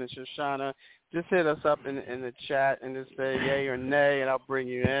listening. And Shoshana, just hit us up in the chat and just say yay or nay, and I'll bring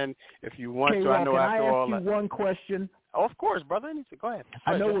you in if you want to. I know can after I all. ask you one question? Oh, of course, brother. Go ahead.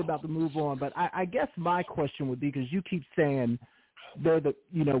 I know we're about to move on, but I guess my question would be, because you keep saying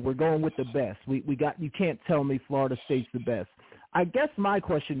we're going with the best. You can't tell me Florida State's the best. I guess my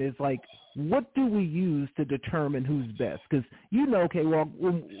question is, what do we use to determine who's best? Because,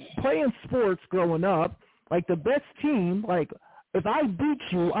 when playing sports growing up, the best team, if I beat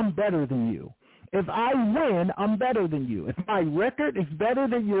you, I'm better than you. If I win, I'm better than you. If my record is better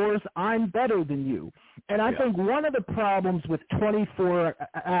than yours, I'm better than you. And I think one of the problems with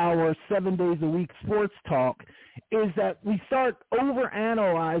 24-hour, 7 days a week sports talk is that we start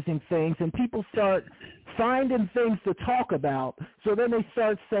overanalyzing things and people start finding things to talk about. So then they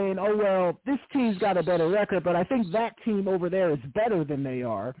start saying, oh, well, this team's got a better record, but I think that team over there is better than they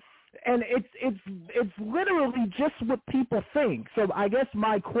are. And it's literally just what people think. So I guess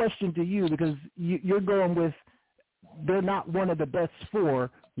my question to you, because you're going with they're not one of the best four,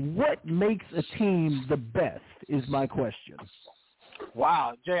 what makes a team the best is my question.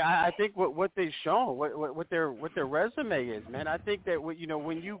 Wow, Jay, I think what they've shown, what their resume is, man. I think that when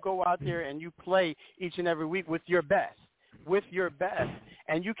you go out there and you play each and every week with your best,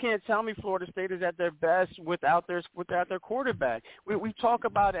 and you can't tell me Florida State is at their best without their quarterback. We talk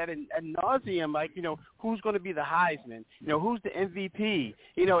about it ad nauseum, who's going to be the Heisman, who's the MVP.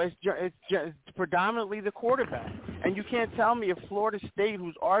 It's just predominantly the quarterback, and you can't tell me if Florida State,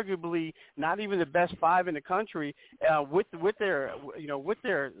 who's arguably not even the best five in the country, with their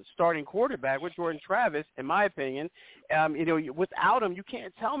starting quarterback, with Jordan Travis, in my opinion, without him, you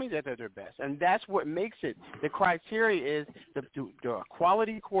can't tell me that they're their best, and that's what makes it. The criteria is the quality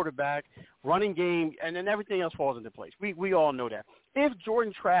quarterback, running game, and then everything else falls into place. We all know that. If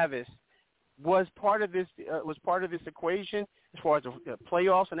Jordan Travis was part of this equation as far as the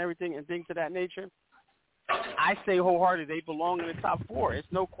playoffs and everything and things of that nature, I say wholeheartedly they belong in the top four. It's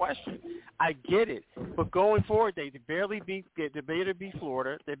no question. I get it. But going forward, they barely beat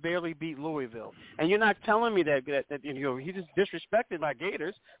Florida. They barely beat Louisville. And you're not telling me that he just disrespected my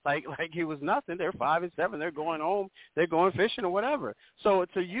Gators like he was nothing. They're 5-7. They're going home. They're going fishing or whatever. So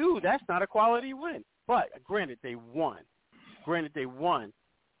to you, that's not a quality win. But granted, they won.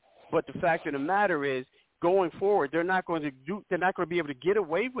 But the fact of the matter is, going forward, they're not going to be able to get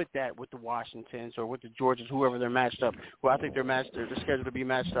away with that with the Washingtons or with the Georgias, whoever they're matched up. Well, I think they're scheduled to be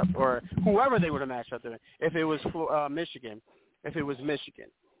matched up, or whoever they would have matched up there. If it was Michigan,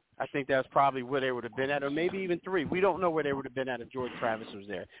 I think that's probably where they would have been at, or maybe even 3. We don't know where they would have been at if Jordan Travis was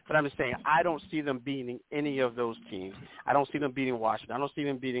there. But I'm just saying, I don't see them beating any of those teams. I don't see them beating Washington. I don't see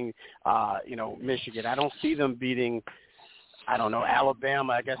them beating, Michigan. I don't see them beating,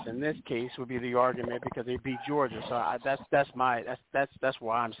 Alabama. I guess in this case would be the argument because they beat Georgia. So that's why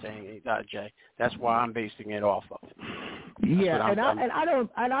I'm saying it, Jay. That's why I'm basing it off of. Yeah,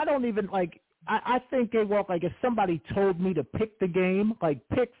 I don't even I think if somebody told me to pick the game,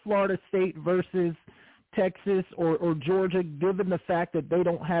 pick Florida State versus Texas or Georgia, given the fact that they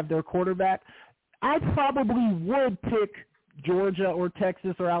don't have their quarterback, I probably would pick Georgia or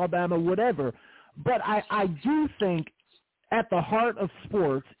Texas or Alabama, whatever. But I do think at the heart of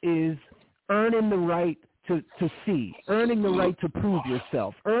sports is earning the right to see, earning the right to prove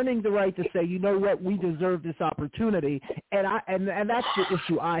yourself, earning the right to say, you know what, we deserve this opportunity. And that's the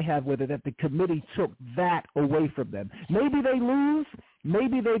issue I have with it, that the committee took that away from them. Maybe they lose,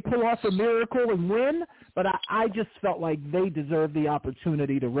 maybe they pull off a miracle and win, but I just felt like they deserve the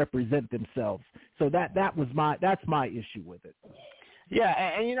opportunity to represent themselves. So that's my issue with it. Yeah,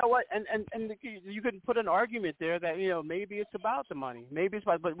 and you know what? And you could put an argument there that, maybe it's about the money. Maybe it's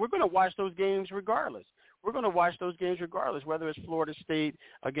about, but we're going to watch those games regardless. Whether it's Florida State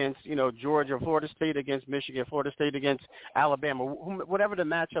against, Georgia, Florida State against Michigan, Florida State against Alabama, whatever the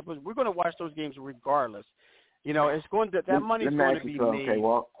matchup is, we're going to watch those games regardless. It's going to, that money's going to be made. Okay,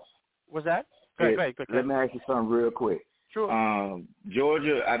 Walt. What's that? Go ahead. Let me ask you something real quick. Sure.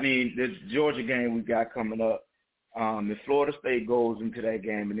 This Georgia game we got coming up, if Florida State goes into that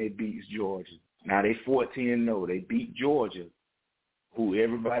game and they beats Georgia, now they 14-0, they beat Georgia, who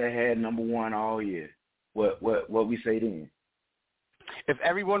everybody had number one all year. What we say then? If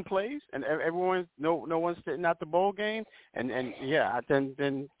everyone plays and everyone's no one's sitting out the bowl game, then I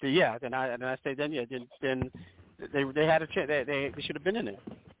say then they had a chance. They should have been in there.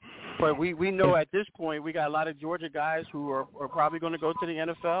 But we know at this point we got a lot of Georgia guys who are probably going to go to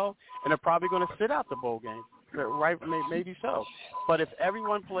the NFL and are probably going to sit out the bowl game. Right, maybe so. But if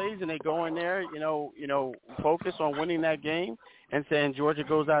everyone plays and they go in there, focus on winning that game and saying Georgia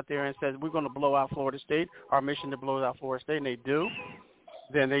goes out there and says we're going to blow out Florida State, our mission to blow out Florida State, and they do,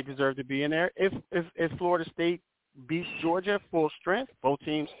 then they deserve to be in there. If Florida State beats Georgia full strength, both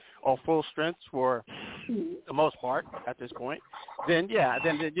teams are full strength for the most part at this point, then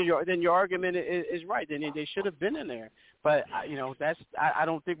your argument is right. Then they should have been in there. But I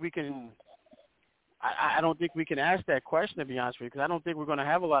don't think we can. I don't think we can ask that question, to be honest with you, because I don't think we're going to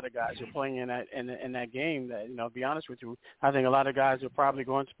have a lot of guys who are playing in that game. That to be honest with you, I think a lot of guys are probably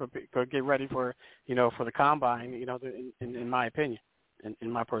going to get ready for for the combine. In my opinion,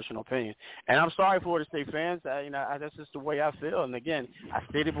 in my personal opinion. And I'm sorry, Florida State fans. That's just the way I feel. And again, I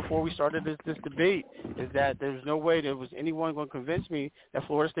stated before we started this debate is that there's no way there was anyone going to convince me that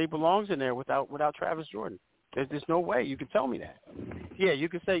Florida State belongs in there without Travis Jordan. There's no way you can tell me that. Yeah, you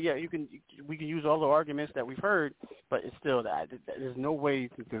can say we can use all the arguments that we've heard, but it's still that there's no way you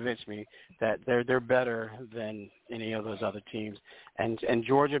can convince me that they're better than any of those other teams. And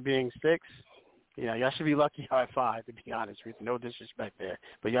Georgia being 6, y'all should be lucky y'all at 5. To be honest with you, no disrespect there,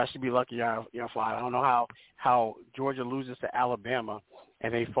 but y'all should be lucky y'all 5. I don't know how Georgia loses to Alabama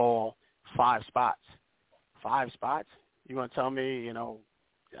and they fall 5 spots. 5 spots? You gonna tell me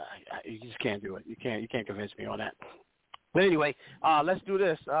you just can't do it. You can't convince me on that. But anyway, let's do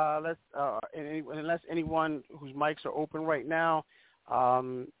this. Unless anyone whose mics are open right now,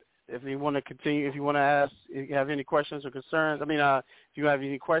 if you want to continue, if you want to ask, if you have any questions or concerns. If you have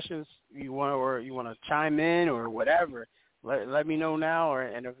any questions you want to chime in or whatever, let me know now.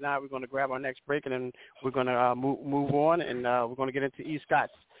 And if not, we're going to grab our next break and then we're going to move on and we're going to get into E.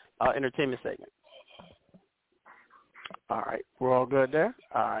 Scott's entertainment segment. All right, we're all good there?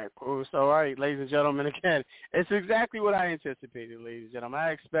 All right, cool. So, all right, ladies and gentlemen, again, it's exactly what I anticipated, ladies and gentlemen.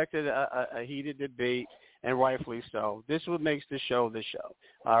 I expected a heated debate, and rightfully so. This is what makes the show,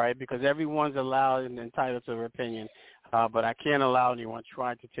 all right, because everyone's allowed and entitled to their opinion, but I can't allow anyone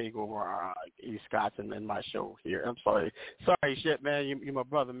trying to take over E. Scott's and my show here. I'm sorry. Sorry, shit, man. You're my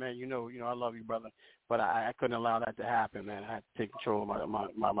brother, man. I love you, brother. But I couldn't allow that to happen, man. I had to take control of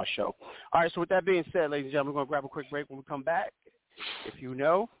my show. All right, so with that being said, ladies and gentlemen, we're going to grab a quick break. When we come back, if you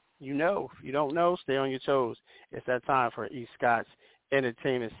know, you know. If you don't know, stay on your toes. It's that time for E. Scott's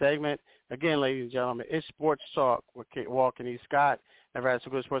entertainment segment. Again, ladies and gentlemen, it's Sports Talk with Kate Walk and E. Scott, Never Had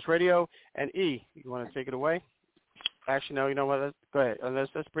So Good Sports Radio. And E, you want to take it away? Actually, no, you know what? Go ahead.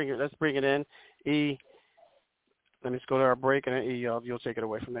 Let's bring it in. E, let me just go to our break, and then E, you'll take it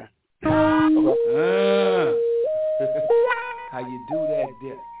away from there. How you do that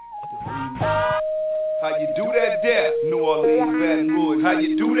there? How you do that there? New Orleans, Baton Rouge. How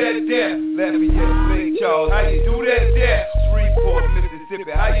you do that there? Lafayette, St. Charles. How you do that there? Shreveport,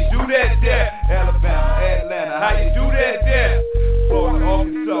 Mississippi. How you do that there? Alabama, Atlanta. How you do that there? Florida,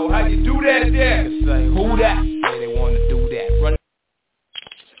 Arkansas. How you do that there? Who that? Say they want to do that. Run.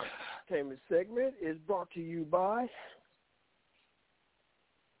 Entertainment segment is brought to you by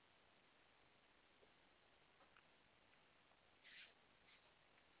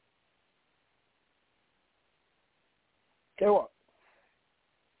what?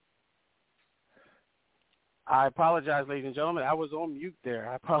 I apologize, ladies and gentlemen. I was on mute there.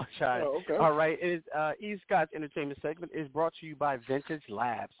 I apologize. Oh, okay. All right. E. Scott's entertainment segment is brought to you by Vintage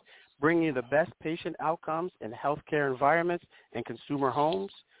Labs, bringing you the best patient outcomes in healthcare environments and consumer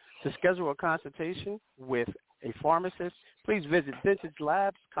homes. To schedule a consultation with a pharmacist, please visit Vintage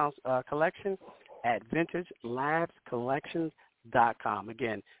Labs Collection at vintagelabscollections.com.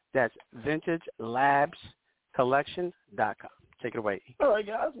 Again, that's vintagelabscollection.com. Take it away. All right,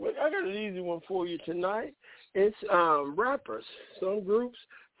 guys. I got an easy one for you tonight. It's rappers, some groups,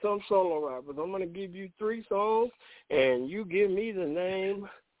 some solo rappers. I'm going to give you 3 songs, and you give me the name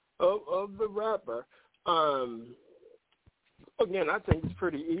of the rapper. Again, I think it's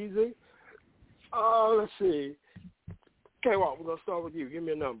pretty easy. Let's see. Okay, well, we're going to start with you. Give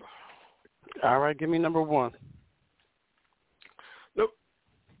me a number. All right, give me number 1. Nope.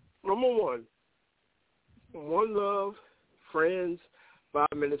 Number 1. One Love, Friends, 5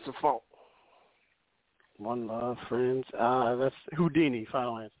 Minutes of Funk. One Love, Friends. That's Houdini,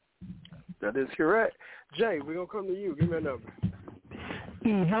 final answer. That is correct. Jay, we're going to come to you. Give me a number.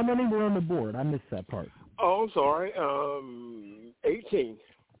 E, how many were on the board? I missed that part. Oh, I'm sorry. 18.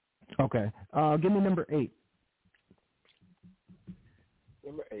 Okay. Give me number 8.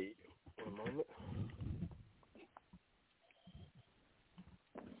 Number 8. One moment.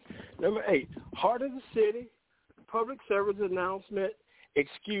 Number 8. Heart of the City. Public service announcement.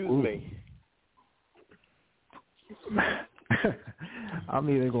 Excuse me. I'm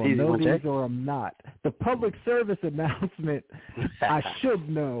either going to know these or I'm not. The public service announcement, I should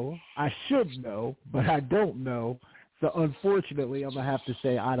know, but I don't know. So unfortunately, I'm going to have to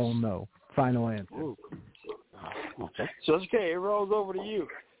say I don't know. Final answer. Okay. So okay, it rolls over to you.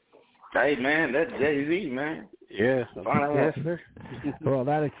 Hey, man, that's Jay-Z, man. Yeah. Final answer. Well,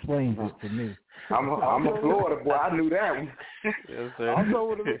 that explains it to me. I'm a Florida boy. I knew that one. Yes, sir. Also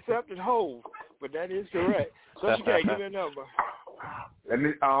would have accepted Hove, but that is correct. So okay, give me a number. Let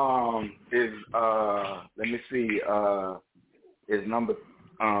me see. Is number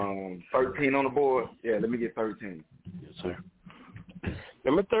 13 on the board? Yeah, let me get 13. Yes, sir.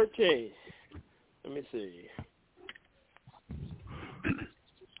 Number 13. Let me see.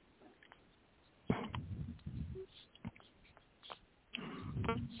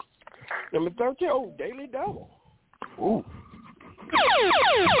 Number 13. Oh, Daily Double. Ooh.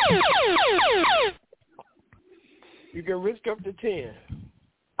 You can risk up to 10.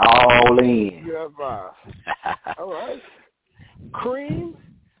 All in. You have 5. All right. Cream,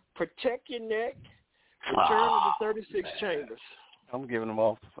 Protect Your Neck, Return of the 36 Chambers. I'm giving them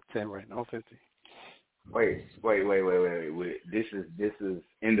all 10 right now, 50. Wait. This is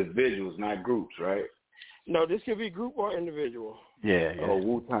individuals, not groups, right? No, this could be group or individual. Yeah. Oh,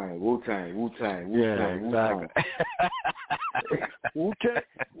 Wu-Tang. Yeah, exactly.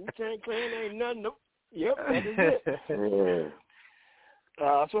 Wu-Tang Clan ain't nothing. Nope. Yep, that is it.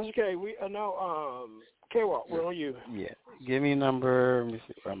 Yeah. So it's okay. We are now, K-Walk, where are you? Yeah. Give me number, let me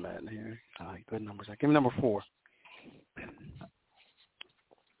see where I'm at here. Good numbers. Give me number 4.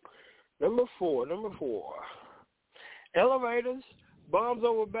 Number four. Elevators, Bombs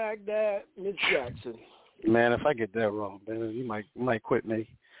Over Baghdad, Miss Jackson. Man, if I get that wrong, man, you might quit me.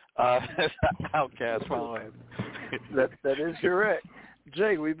 Outcast, final answer. That is correct.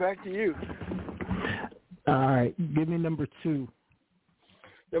 Jay, we back to you. All right, give me number 2.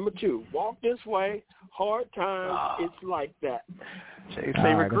 Number 2, Walk This Way, Hard Times, It's Like That. Jay's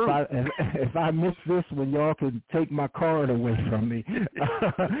favorite group. If I miss this one, y'all can take my card away from me.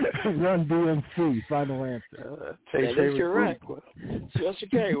 Run DMC, final answer. Jay's favorite correct. Group. So that's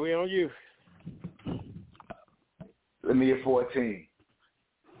okay, we on you. Let me get 14.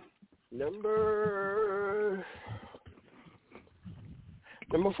 Number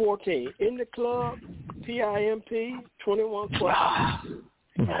 14, In the Club, PIMP, 21 Questions.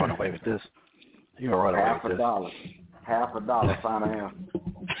 You're going to run away with this. You're going to run away with this. $50, final answer.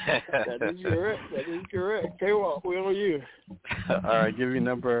 That is correct. K-Walk, we on you. All right, give me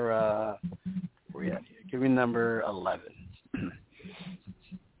number, where you at here? Give me number 11.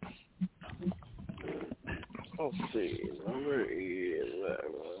 Let's see, number 11.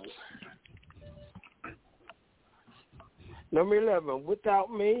 Number 11, Without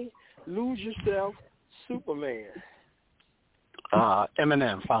Me, Lose Yourself, Superman.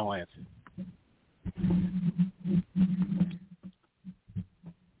 Eminem, final answer.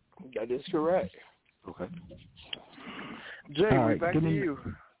 That is correct. Okay. Jay, right, back to you.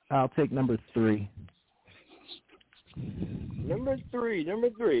 I'll take number 3. Number three.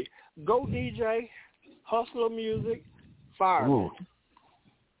 Go DJ, Hustler Music, Fireman.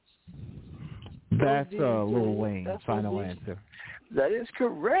 That's Lil Wayne, final answer. That is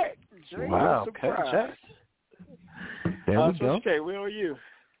correct. Jay, wow, okay, check. There we go. Okay, we on you.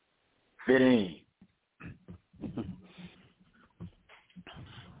 15.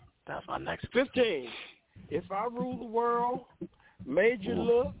 That's my next 15. If I Rule the World, Major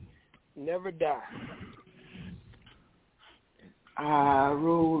Look, Never Die. I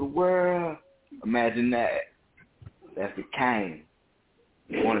rule the world. Imagine that. That's the Kane.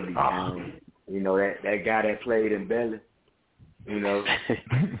 You want to be Kane. You know, that guy that played in Belly. You know,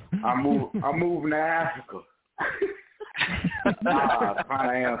 I'm moving to Africa.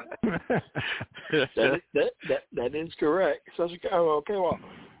 Final answer. That is correct. So okay, well.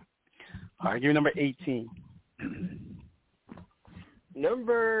 All right, give me number 18.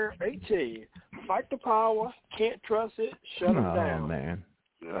 Number 18. Fight the Power. Can't Trust It. Shut them down. Oh, man.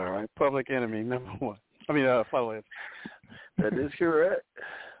 All right, Public Enemy, number 1. Final answer. That is correct.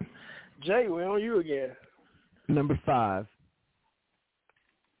 Jay, we're on you again. Number 5.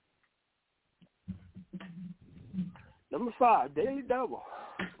 Number 5, Daily Double.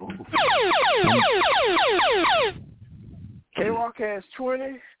 K-Walk has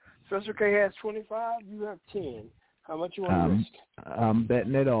 20. Special K has 25. You have 10. How much you want to risk? I'm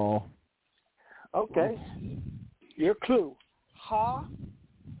betting it all. Okay. Your clue. Ha,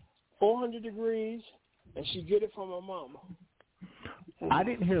 400 degrees, and she get it from her mama. I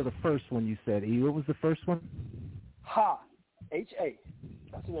didn't hear the first one you said. E, what was the first one? Ha, H-A.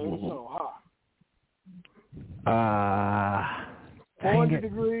 That's the name of the song, Ha. 400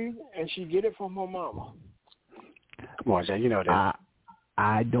 degrees, and she get it from her mama. Come on, Jay, you know that.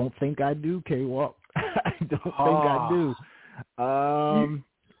 I don't think I do, K-Walk. I don't think I do. I'm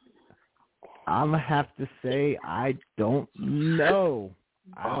going to have to say I don't know.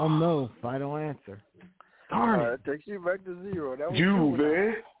 I don't know. Final answer. Darn it. It takes you back to zero. That was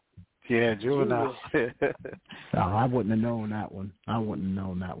man. Yeah, Juvenile. I wouldn't have known that one.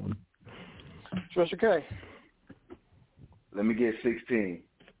 Special K. Let me get 16.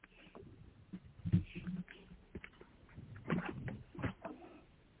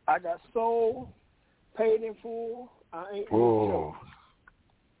 I got sold, paid in full. I ain't Oh,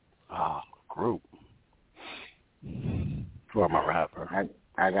 group. For my rapper.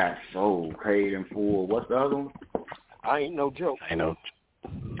 I got sold, paid in full. What's the other one? I ain't no joke. I know.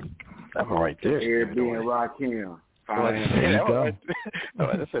 That one right there. Airbnb and Rakim. That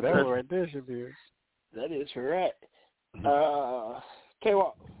one right there should be it. That is correct.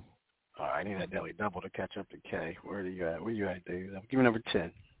 K-Walk. I need that daily double to catch up to K. Where are you at? Where you at, Dave? Give me number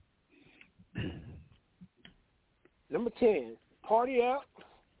 10. Number 10. Party up.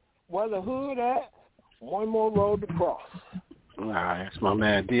 Where the hood at? One more road to cross. All right, it's my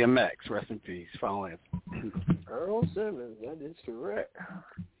man DMX. Rest in peace. Final answer. Earl Simmons. That is correct.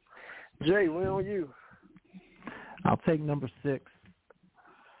 Jay, when on you? I'll take number 6.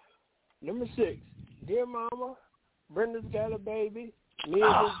 Number 6. Dear Mama, Brenda's got a baby. Me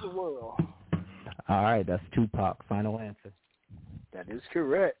against the world. All right, that's Tupac. Final answer. That is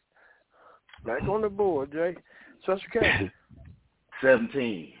correct. Back on the board, Jay. Special K.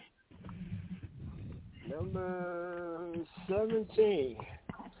 17. Number 17.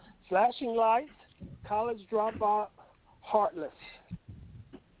 Flashing lights, college dropout, heartless.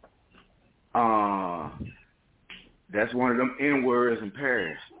 That's one of them N-words in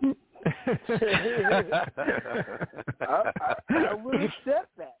Paris. I will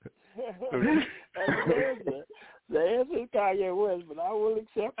accept that. The answer is Kanye West, but I will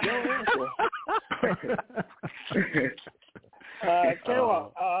accept your answer.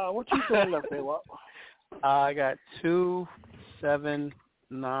 K-Walk, what you throwing up, K-Walk? I got 2, 7,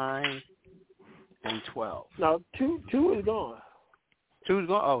 9, and 12. No, two is gone. 2's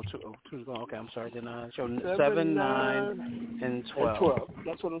gone. Oh, 2's gone. Okay, I'm sorry. Then I showed 7, 9, and 12.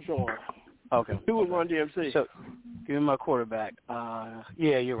 That's what I'm showing. Okay. 2 was Run DMC. So, give me my quarterback.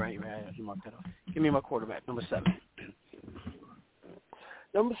 Yeah, you're right. You marked that off. Give me my quarterback, number 7.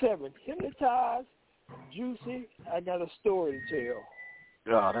 Number 7, Hypnotized, Juicy. I got a story to tell.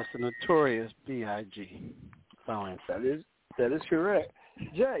 Oh, that's the Notorious B.I.G. Final answer. That is correct.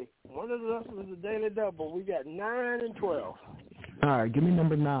 Jay, one of us was a daily double. We got 9 and 12. All right, give me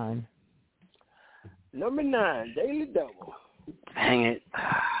number 9. Number 9, daily double. Dang it.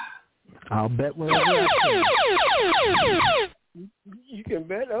 I'll bet whatever I can. You can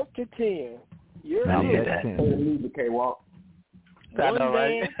bet up to 10. I'll bet 10. Leave the K-Walk. I know,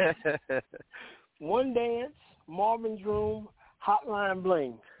 right? One Dance, Marvin's Room, Hotline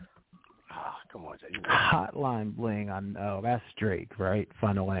Bling. Come on, Jay. Hotline Bling. I know. That's Drake, right?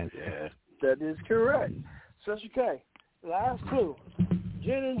 Final answer. Yeah. That is correct. Special K. Last clue.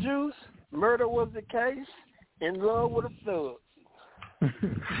 Gin and juice, murder was the case, in love with a thug.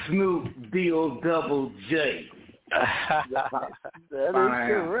 Snoop Deal Double J. That is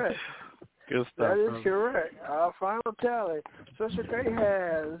correct. Good stuff. That is correct. Our final tally. Special K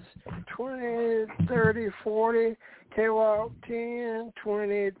has 20, 30, 40. K-Walk 10,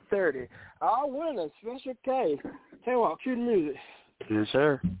 20, 30. Our winner, Special K. K-Walk, cue the music. Yes,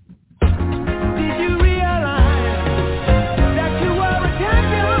 sir. Did you realize that you were a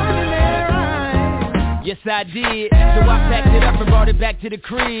champion in their eyes? Yes, I did. So I packed it up and brought it back to the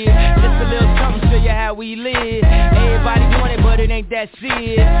crib. Just a little something, show you how we live. Everybody doing it, but it ain't that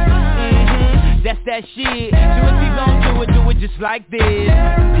shit. That's that shit. So if you gon' do it just like this. Did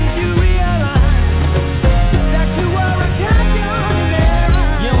you realize that you were a champion in their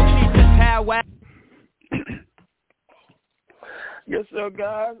eyes? You don't keep this how I... Yes, sir,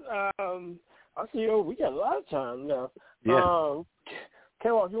 guys. I see we got a lot of time now. Yeah.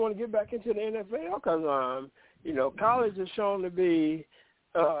 K-Walk, you want to get back into the NFL? Because, college is shown to be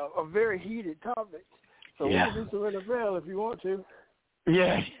a very heated topic. So we can do some NFL if you want to.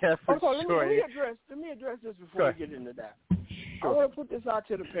 Yeah, for sure. sure. Let me address this before we get into that. Sure. I want to put this out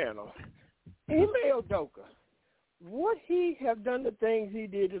to the panel. Email Doka. would he have done the things he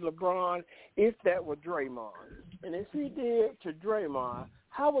did to LeBron if that were Draymond? And if he did to Draymond,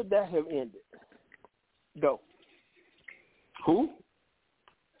 how would that have ended? Go. Who?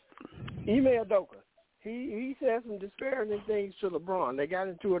 Ime Udoka. He said some disparaging things to LeBron. They got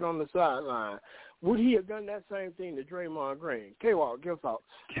into it on the sideline. Would he have done that same thing to Draymond Green? K-Walk, give thoughts.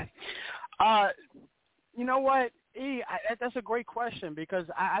 You know what, that's a great question because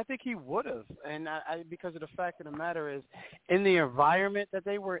I think he would have, and because of the fact of the matter is, in the environment that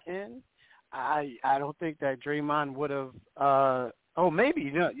they were in, I don't think that Draymond would have. Maybe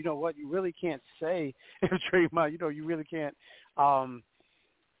you know what, you really can't say if Draymond. You really can't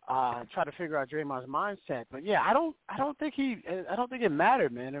try to figure out Draymond's mindset. But yeah, I don't think it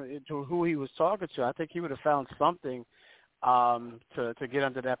mattered, man, to who he was talking to. I think he would have found something to get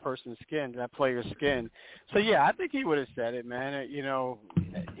under that person's skin, that player's skin. So yeah, I think he would have said it, man.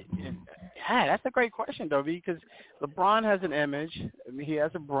 That's a great question though, because LeBron has an image. I mean, he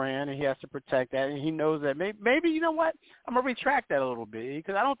has a brand, and he has to protect that. And he knows that maybe you know what? I'm gonna retract that a little bit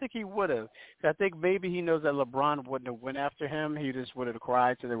because I don't think he would have. I think maybe he knows that LeBron wouldn't have went after him. He just would have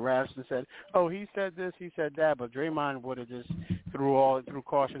cried to the refs and said, "Oh, he said this, he said that." But Draymond would have just threw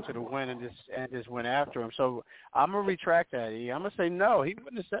caution to the wind and just went after him. So I'm gonna retract that. I'm gonna say no. He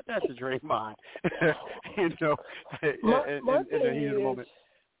wouldn't have said that to Draymond. in the heat of the moment.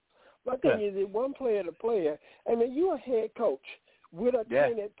 My thing is, that one player to player, I mean, you're a head coach with a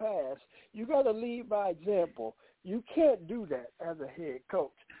tainted past. You got to lead by example. You can't do that as a head coach.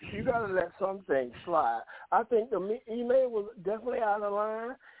 You got to let some things slide. I think Ime was definitely out of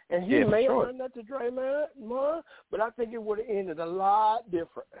line, and he may have done that to Draymond, but I think it would have ended a lot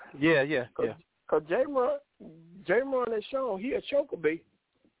different. Yeah. Because Draymond has shown he a choker bee.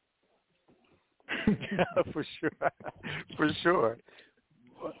 For sure.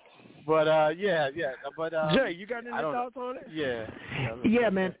 But But Jay, you got any thoughts on it? Yeah,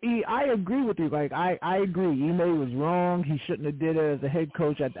 man. I agree with you. Like I agree. Ime was wrong. He shouldn't have did it as a head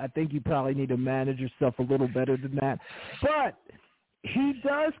coach. I think you probably need to manage yourself a little better than that. But he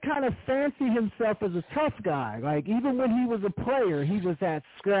does kind of fancy himself as a tough guy. Like even when he was a player, he was that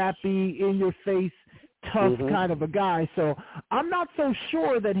scrappy, in your face, tough kind of a guy. So I'm not so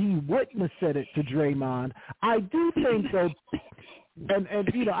sure that he wouldn't have said it to Draymond. I do think though. And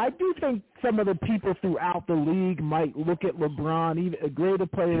I do think some of the people throughout the league might look at LeBron, even a greater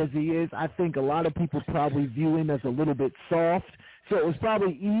player as he is. I think a lot of people probably view him as a little bit soft. So it was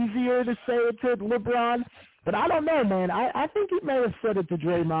probably easier to say it to LeBron. But I don't know, man. I think he may have said it to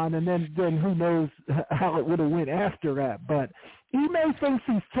Draymond, and then who knows how it would have went after that. But he may think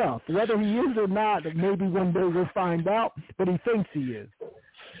he's tough. Whether he is or not, maybe one day we'll find out, but he thinks he is.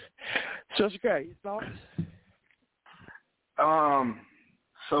 Such okay. Thoughts?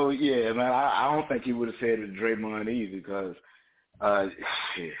 So yeah, man, I don't think he would have said it to Draymond either because, I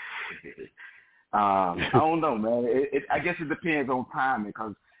don't know, man. I guess it depends on timing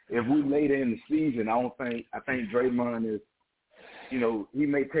because if we later in the season, I think Draymond is, he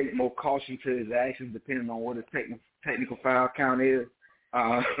may take more caution to his actions depending on what his technical foul count is.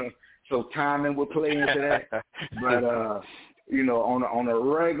 So timing will play into that, but on a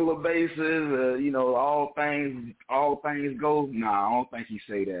regular basis, all things go. No, I don't think he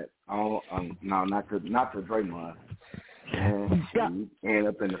say that. No, not to Draymond. And end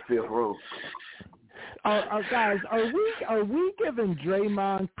up in the fifth row. Guys, are we giving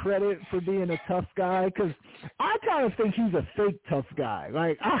Draymond credit for being a tough guy? Because I kind of think he's a fake tough guy.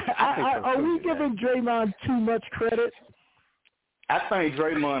 Like, are we giving Draymond too much credit? I think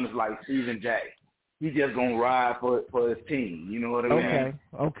Draymond is like Steven Jackson. He's just gonna ride for his team. You know what I mean?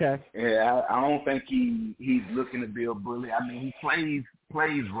 Okay. Yeah, I don't think he's looking to be a bully. I mean, he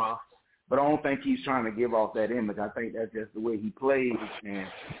plays rough, but I don't think he's trying to give off that image. I think that's just the way he plays. And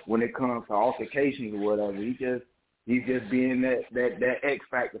when it comes to altercations or whatever, he's just being that X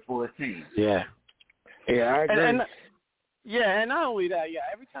factor for his team. Yeah, I agree. And not only that,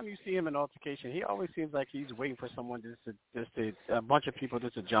 every time you see him in altercation, he always seems like he's waiting for someone a bunch of people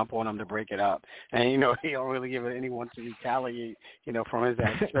just to jump on him to break it up. And, he don't really give anyone to retaliate, from his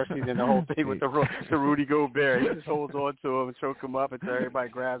act, especially in the whole thing with the Rudy Gobert. He just holds on to him and choke him up until everybody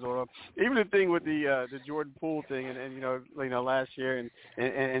grabs on him. Even the thing with the Jordan Poole thing and last year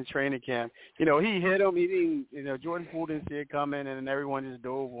in training camp, he hit him. He didn't, Jordan Poole didn't see it coming, and then everyone just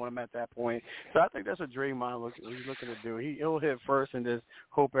dove on him at that point. So I think that's what Draymond he's looking to do. He'll hit first and just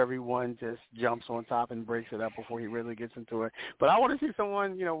hope everyone just jumps on top and breaks it up before he really gets into it. But I want to see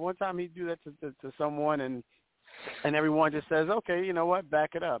someone, one time he do that to someone and And everyone just says, okay, you know what,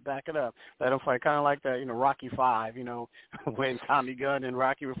 back it up. Let them fight, kind of like that, Rocky V, when Tommy Gunn and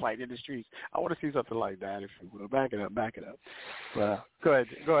Rocky were fighting in the streets. I want to see something like that, if you will. Back it up. But go ahead,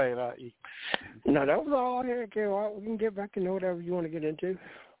 E. No, that was all I had, okay. Well, we can get back into whatever you want to get into.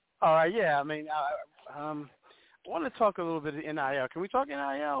 All right, yeah, I mean, I want to talk a little bit of NIL. Can we talk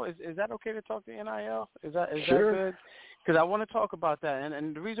NIL? Is that okay to talk to NIL? Is that good? Because I want to talk about that,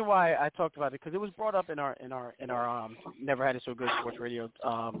 and the reason why I talked about it, because it was brought up in our Never Had It So Good Sports Radio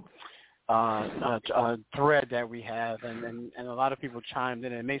thread that we have, and a lot of people chimed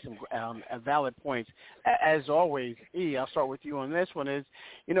in and made some valid points. As always, E, I'll start with you on this one. Is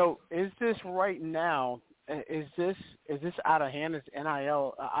this right now? Is this out of hand? Is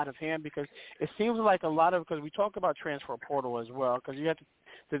NIL out of hand? Because it seems like because we talk about transfer portal as well, because you have to.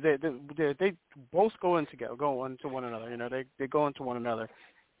 They both go into one another. They go into one another.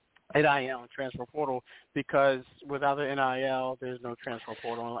 NIL and transfer portal, because without the NIL, there's no transfer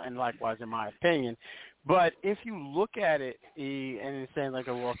portal, and likewise, in my opinion. But if you look at it, E, and it's saying like,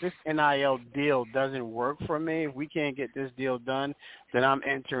 well, if this NIL deal doesn't work for me, if we can't get this deal done, then I'm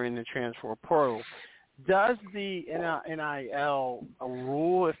entering the transfer portal. Does the NIL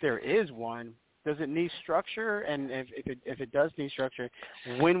rule, if there is one, does it need structure? And if it does need structure,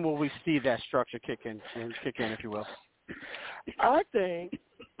 when will we see that structure kick in, if you will? I think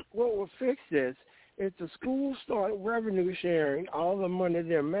what will fix this is the schools start revenue sharing all the money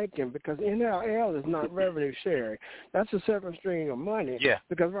they're making, because NIL is not revenue sharing. That's a separate stream of money. Yeah.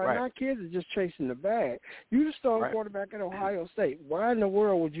 Because right now kids are just chasing the bag. You just start quarterback at Ohio State. Why in the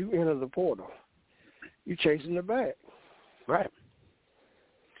world would you enter the portal? You're chasing the bag. Right.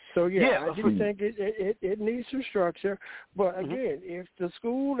 So, I do think it needs some structure. But, again, if the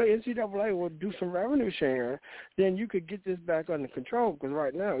school, the NCAA, would do some revenue sharing, then you could get this back under control, because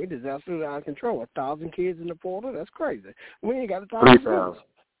right now it is absolutely out of control. 1,000 kids in the portal, that's crazy. We ain't got 1,000 kids.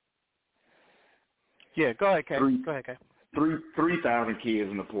 Yeah, go ahead, Kay. 3,000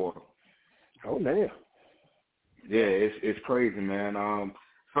 kids in the portal. Oh, damn. Yeah, it's crazy, man.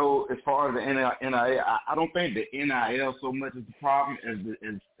 So as far as the NIL, I don't think the NIL so much is the problem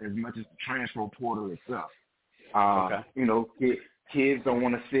as much as the transfer portal itself. Kids don't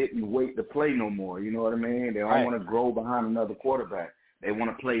want to sit and wait to play no more. You know what I mean? They don't want to grow behind another quarterback. They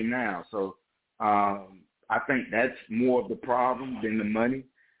want to play now. So I think that's more of the problem than the money.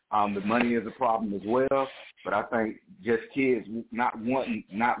 The money is a problem as well, but I think just kids not willing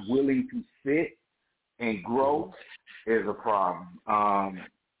to sit and grow is a problem.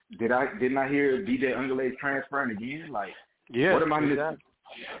 Didn't I hear DJ Ungulate transferring again? Like, what am I missing?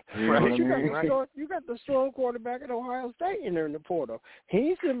 You got the strong quarterback at Ohio State in there in the portal. He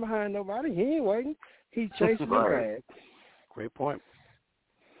ain't sitting behind nobody. He ain't waiting. He's chasing the bag. Great point.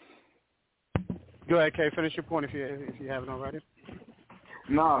 Go ahead, Kay. Finish your point if you haven't already.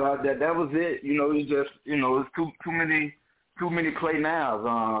 No, that was it. It's just it's too many play nows.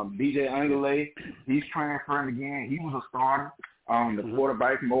 DJ Ungulate, he's transferring again. He was a starter. The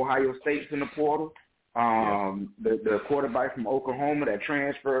quarterback from Ohio State's in the portal. The quarterback from Oklahoma that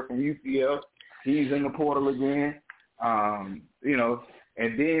transferred from UCF, he's in the portal again. And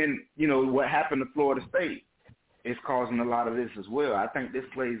then, what happened to Florida State is causing a lot of this as well. I think this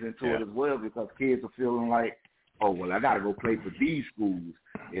plays into it as well, because kids are feeling like, oh, well, I got to go play for these schools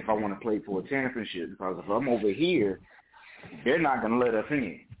if I want to play for a championship, because if I'm over here, they're not going to let us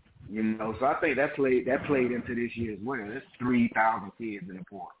in. So I think that played into this year as well. There's 3,000 kids in the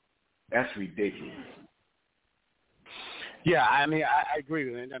portal. That's ridiculous. Yeah, I mean, I agree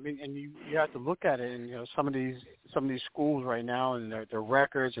with it. I mean, and you have to look at it, and some of these schools right now and their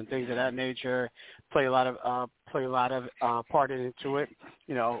records and things of that nature play a lot of part into it.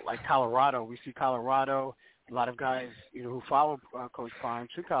 Like Colorado, we see Colorado. A lot of guys, who follow Coach Prime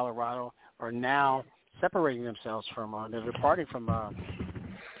to Colorado are now separating themselves from. They're departing from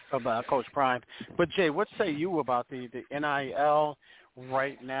Coach Prime. But Jay, what say you about the NIL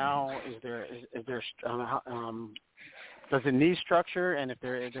right now? Is there does it need structure? And if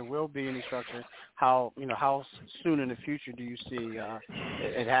there will be any structure, how soon in the future do you see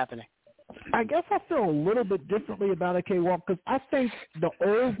it happening? I guess I feel a little bit differently about it, K-Walk, because I think the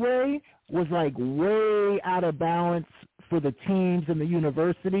old way was like way out of balance for the teams and the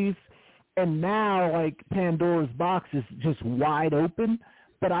universities, and now like Pandora's box is just wide open.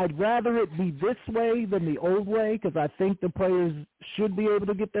 But I'd rather it be this way than the old way, because I think the players should be able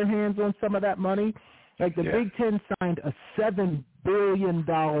to get their hands on some of that money. Like the Big Ten signed a $7 billion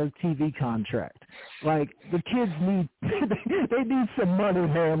TV contract. Like the kids they need some money,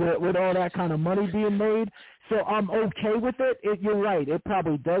 man, with all that kind of money being made. So I'm okay with it. You're right. It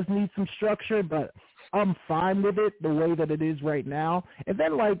probably does need some structure, but I'm fine with it the way that it is right now. And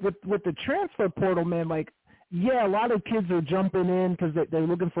then, like, with the transfer portal, man, like, yeah, a lot of kids are jumping in because they're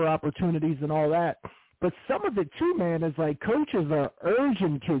looking for opportunities and all that. But some of it, too, man, is like coaches are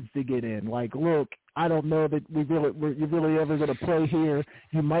urging kids to get in. Like, look, I don't know that you're really ever going to play here.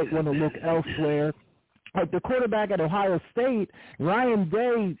 You might want to look elsewhere. Like the quarterback at Ohio State, Ryan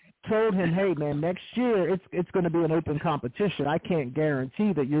Day told him, hey, man, next year it's going to be an open competition. I can't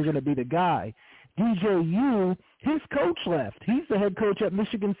guarantee that you're going to be the guy. DJU, his coach left. He's the head coach at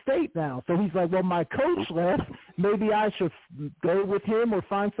Michigan State now. So he's like, well, my coach left. Maybe I should go with him or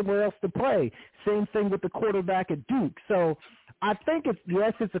find somewhere else to play. Same thing with the quarterback at Duke. So I think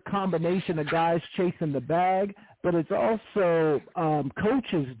it's a combination of guys chasing the bag, but it's also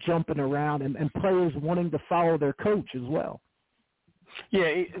coaches jumping around and players wanting to follow their coach as well.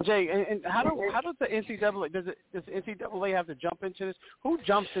 Yeah, Jay, and how does the NCAA does the NCAA have to jump into this? Who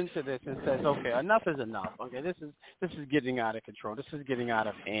jumps into this and says, okay, enough is enough. Okay, this is getting out of control. This is getting out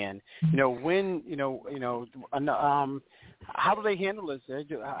of hand. How do they handle this?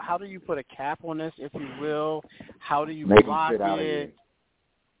 How do you put a cap on this, if you will? How do you block it?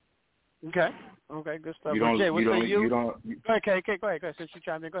 Okay, good stuff. Jay, what say you? Go ahead. Since you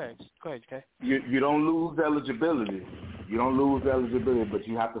chimed in, go ahead, Kay. You don't lose eligibility. You don't lose eligibility, but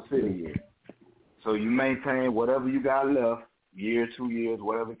you have to sit a year. So you maintain whatever you got left, year, 2 years,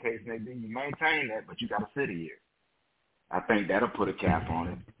 whatever the case may be. You maintain that, but you got to sit a year. I think that'll put a cap on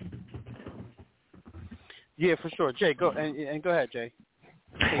it. Yeah, for sure. Jay, go and go ahead, Jay.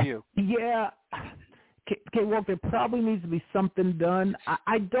 To you. Yeah. Okay, well, there probably needs to be something done.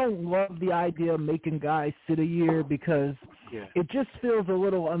 I don't love the idea of making guys sit a year because it just feels a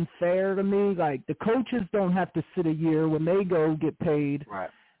little unfair to me. Like, the coaches don't have to sit a year when they go get paid. Right.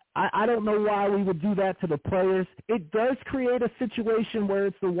 I don't know why we would do that to the players. It does create a situation where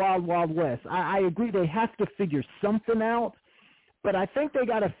it's the wild, wild west. I agree they have to figure something out, but I think they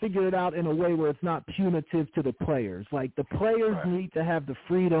got to figure it out in a way where it's not punitive to the players. Like, the players need to have the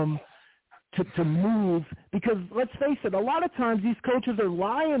freedom to move, because let's face it, a lot of times these coaches are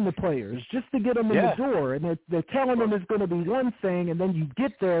lying to players just to get them in the door, and they're telling them it's going to be one thing, and then you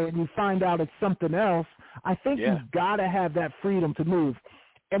get there and you find out it's something else. I think you've got to have that freedom to move.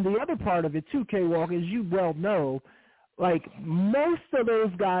 And the other part of it too, K-Walk, as you well know, like most of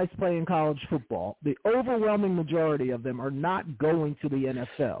those guys playing college football, the overwhelming majority of them are not going to the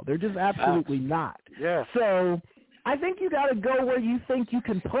NFL. They're just absolutely not. Yeah. So I think you got to go where you think you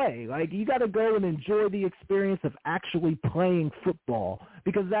can play. Like, you got to go and enjoy the experience of actually playing football,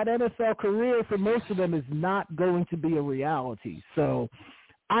 because that NFL career for most of them is not going to be a reality. So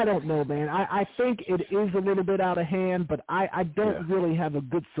I don't know, man. I think it is a little bit out of hand, but I don't really have a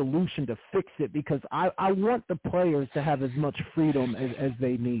good solution to fix it, because I want the players to have as much freedom as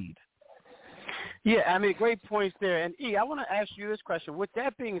they need. Yeah, I mean, great points there. And I want to ask you this question. With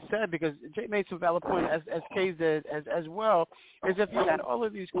that being said, because Jay made some valid points, as Kay did as well, is if you had all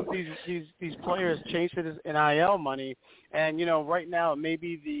of these players chasing this NIL money, and right now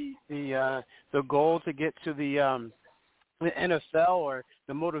maybe the goal to get to the NFL, or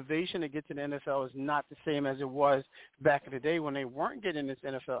the motivation to get to the NFL, is not the same as it was back in the day when they weren't getting this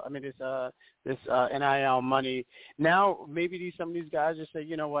NFL. I mean, this NIL money. Now maybe some of these guys just say,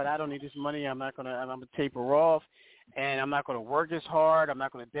 you know what, I don't need this money. I'm gonna taper off, and I'm not gonna work as hard. I'm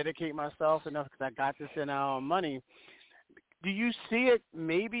not gonna dedicate myself enough because I got this NIL money. Do you see it?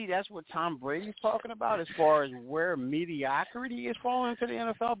 Maybe that's what Tom Brady's talking about, as far as where mediocrity is falling into the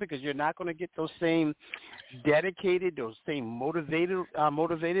NFL, because you're not going to get those same dedicated, those same motivated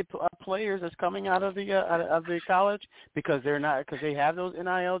players that's coming out of the college, because they have those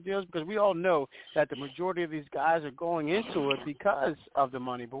NIL deals. Because we all know that the majority of these guys are going into it because of the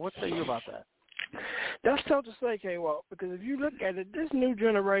money. But what say you about that? That's tough to say, K-Walk, because if you look at it, this new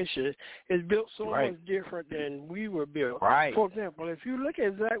generation is built so much different than we were built. Right. For example, if you look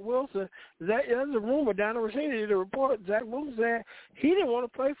at Zach Wilson, there's a rumor down the machine did a report. Zach Wilson said he didn't want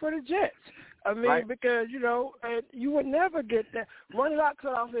to play for the Jets. I mean, because, you would never get that. One not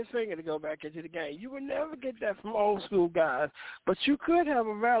cut off his finger to go back into the game. You would never get that from old school guys. But you could have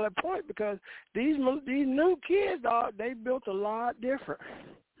a valid point, because these new kids, they built a lot different.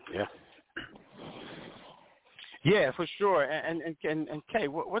 Yeah. Yeah, for sure. And Kay,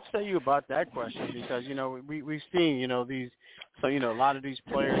 what say you about that question? Because we've seen a lot of these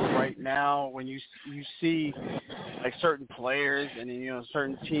players right now, when you see like certain players and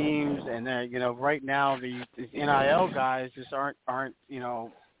certain teams, and right now these NIL guys just aren't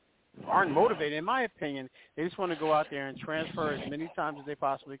motivated. In my opinion, they just want to go out there and transfer as many times as they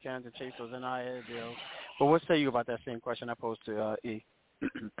possibly can to chase those NIL deals. But what say you about that same question I posed to E?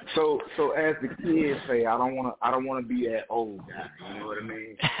 So as the kids say, I don't want to be that old guy. You know what I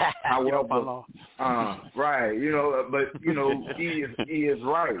mean? However, right? You know, but you know, he is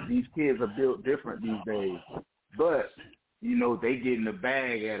right. These kids are built different these days, but you know, they getting the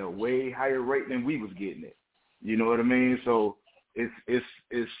bag at a way higher rate than we was getting it. You know what I mean? So it's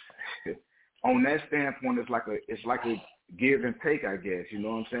on that standpoint, it's like a give and take, I guess. You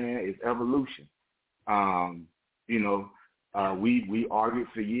know what I'm saying? It's evolution. You know. We argued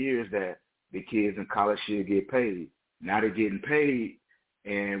for years that the kids in college should get paid. Now they're getting paid,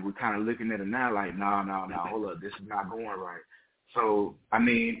 and we're kind of looking at it now like, no, hold up, this is not going right. So, I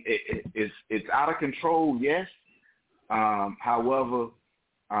mean, it's out of control, yes. However,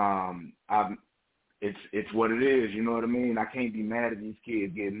 it's what it is, you know what I mean? I can't be mad at these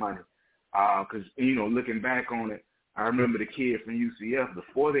kids getting money. Because, you know, looking back on it, I remember the kid from UCF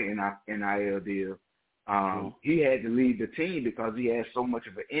before the NIL deal. He had to leave the team because he had so much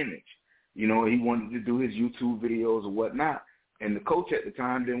of an image. You know, he wanted to do his YouTube videos or whatnot, and the coach at the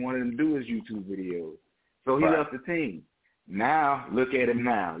time didn't want him to do his YouTube videos. So he left the team. Now, look at him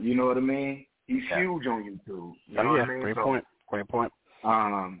now. You know what I mean? He's huge on YouTube. You know what I mean? Great point.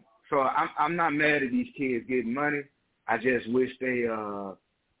 So I'm not mad at these kids getting money. I just wish they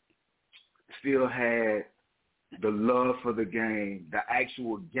still had the love for the game, the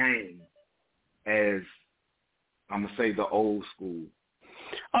actual game, as I'm going to say the old school.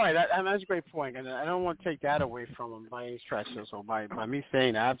 All right, that's a great point, and I don't want to take that away from him by any stretch. So by me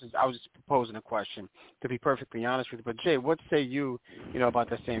saying that, I was just proposing a question, to be perfectly honest with you. But, Jay, what say you about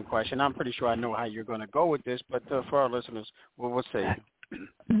the same question? I'm pretty sure I know how you're going to go with this, but for our listeners, what say you?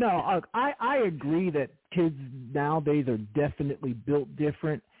 No, I agree that kids nowadays are definitely built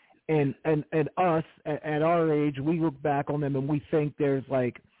different, and us, at our age, we look back on them and we think there's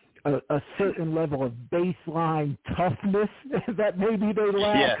like a certain level of baseline toughness that maybe they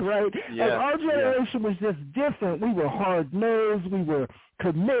lack, right? Yeah, like our generation was just different. We were hard-nosed. We were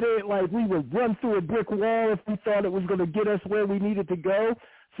committed. Like we would run through a brick wall if we thought it was going to get us where we needed to go.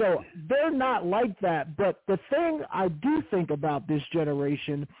 So they're not like that. But the thing I do think about this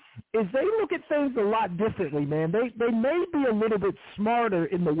generation is they look at things a lot differently, man. They may be a little bit smarter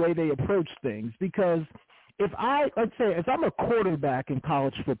in the way they approach things because – if I'm a quarterback in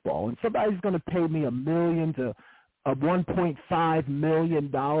college football and somebody's going to pay me $1 million to $1.5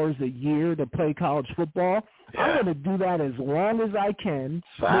 million a year to play college football, I'm going to do that as long as I can,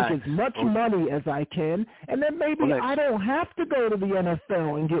 make as much money as I can, and then maybe I don't have to go to the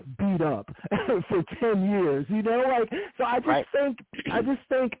NFL and get beat up for 10 years, you know? Like, so I just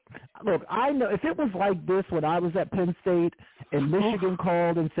think, look, I know if it was like this when I was at Penn State and Michigan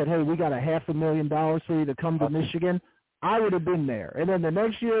called and said, hey, we got $500,000 for you to come to Michigan, I would have been there. And then the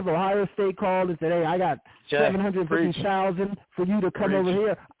next year, if Ohio State called and said, hey, I got $750,000 for you to come over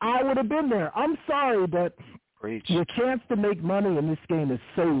here, I would have been there. I'm sorry, but your chance to make money in this game is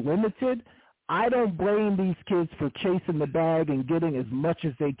so limited. I don't blame these kids for chasing the bag and getting as much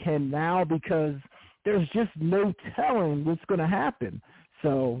as they can now because there's just no telling what's going to happen.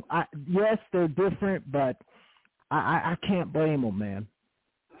 So, yes, they're different, but I can't blame them, man.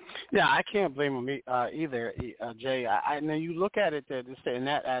 Yeah, I can't blame them either, Jay. I know you look at it in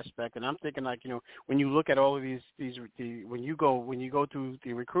that aspect, and I'm thinking like when you look at all of these when you go through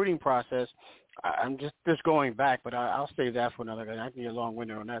the recruiting process, I'm just going back, but I'll save that for another. I can get a long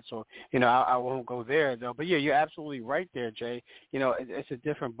window on that, so I won't go there though. But yeah, you're absolutely right there, Jay. It's a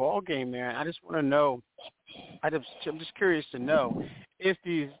different ball game there. I just want to know. I'm just curious to know if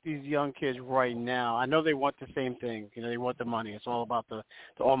these young kids right now, I know they want the same thing. They want the money. It's all about the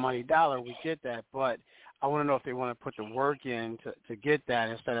almighty dollar. We get that, but I want to know if they want to put the work in to get that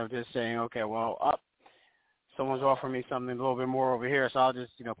instead of just saying, okay, well, someone's offering me something a little bit more over here, so I'll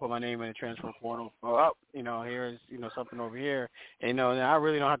just put my name in the transfer portal. Or here's something over here. And I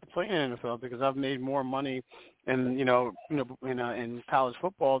really don't have to play in the NFL because I've made more money in college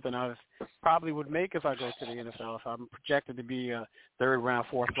football than I probably would make if I go to the NFL. If I'm projected to be a third round,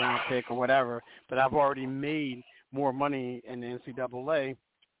 fourth round pick or whatever, but I've already made more money in the NCAA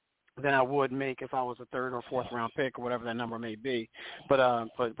than I would make if I was a third or fourth round pick or whatever that number may be. But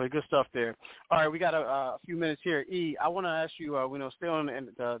good stuff there. All right, we got a few minutes here. I want to ask you, still in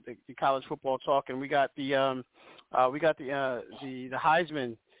the college football talk, and we got the Heisman.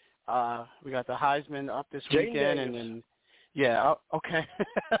 We got the Heisman up this weekend, and then okay.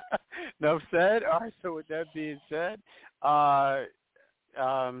 Enough said. All right. So with that being said,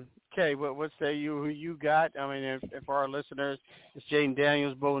 okay, what say you? Who you got? I mean, if our listeners, it's Jaden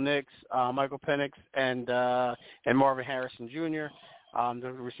Daniels, Bo Nix, Michael Penix, and Marvin Harrison Jr.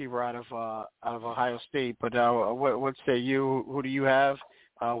 the receiver out of Ohio State. But what say you? Who do you have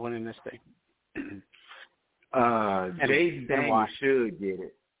winning this thing? Jaden Daniels should get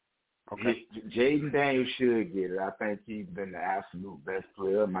it. Okay. Jaden Daniels should get it. I think he's been the absolute best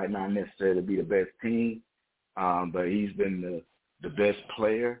player. Might not necessarily be the best team, but he's been the best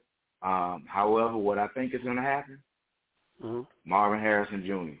player. However, what I think is going to happen, Marvin Harrison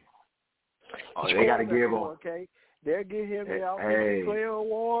Jr. They got to give him. Okay, they'll give him the Offensive Player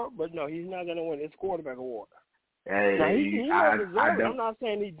Award, but no, he's not going to win his quarterback award. Hey, now, he deserves it. I'm not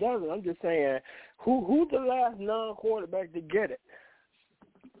saying he doesn't. I'm just saying who's the last non-quarterback to get it?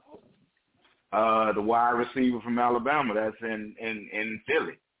 The wide receiver from Alabama that's in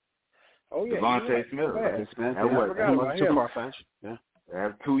Philly. Oh yeah, Devontae Smith. Too far-fetched. Yeah.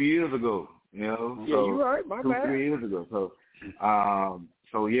 That's 2 years ago. You know. Yeah, so you're right. My bad. 3 years ago.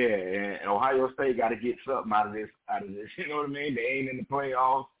 So yeah, and Ohio State got to get something out of this. You know what I mean? They ain't in the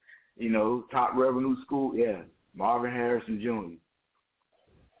playoffs. You know, top revenue school. Yeah, Marvin Harrison Jr.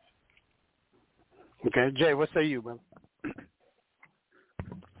 Okay, Jay, what say you, man?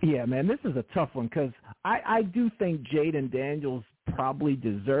 Yeah, man, this is a tough one because I do think Jaden Daniels probably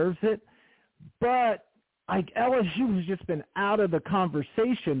deserves it, but like LSU has just been out of the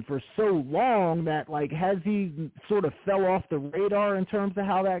conversation for so long that like has he sort of fell off the radar in terms of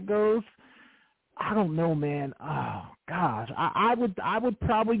how that goes? I don't know, man. Oh gosh, I would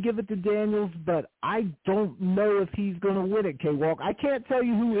probably give it to Daniels, but I don't know if he's going to win it. K-Walk, I can't tell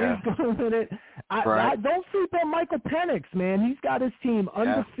you who is going to win it. I don't sleep on Michael Penix, man. He's got his team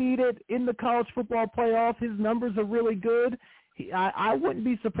undefeated in the college football playoff. His numbers are really good. I wouldn't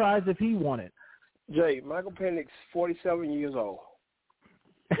be surprised if he won it. Jay, Michael Penix, 47 years old.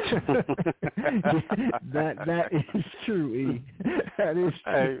 that is true, E. That is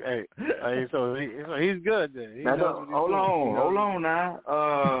true. Hey, so he's good then. Hold on now.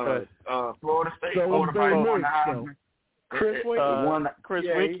 Florida State quarterback won the Heisman. Chris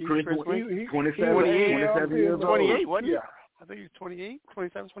Winkie. Chris Winkie, 27 years old. 28, wasn't he? I think he's 28,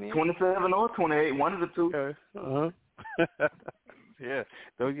 27, 28. 27 or 28, one of the two. Yeah,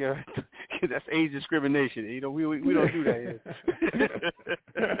 that's age discrimination. You know, we don't do that here.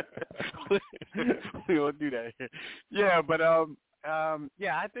 We don't do that here. Yeah, but I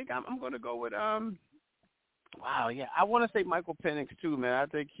think I'm going to go with I want to say Michael Penix too, man. I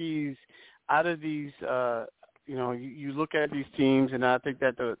think he's out of these. You look at these teams, and I think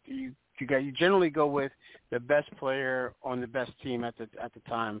that you generally go with the best player on the best team at the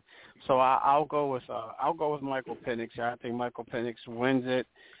time. So I'll go with Michael Penix. I think Michael Penix wins it.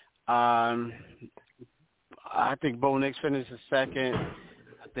 I think Bo Nix finishes second.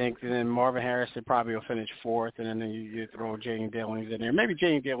 I think then Marvin Harrison probably will finish fourth, and then you throw Jaden Daniels in there. Maybe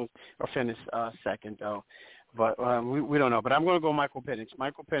Jaden Daniels will finish second though. But we don't know. But I'm going to go Michael Penix.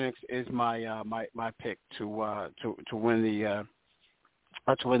 Michael Penix is my pick to win the.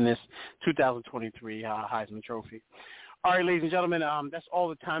 To win this 2023 Heisman Trophy. All right, ladies and gentlemen, that's all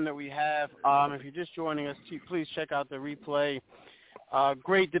the time that we have. If you're just joining us, please check out the replay.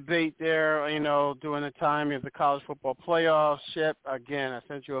 Great debate there, during the time of the college football playoffs. Shep, again, I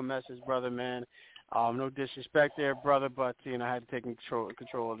sent you a message, brother, man. No disrespect there, brother, but, I had to take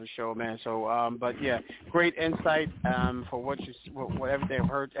control of the show, man. So, but, yeah, great insight for what everything I've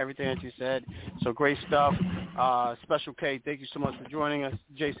heard, everything that you said. So great stuff. Special K, thank you so much for joining us.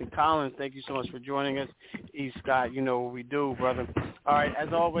 Jason Collins, thank you so much for joining us. E. Scott, you know what we do, brother. All right,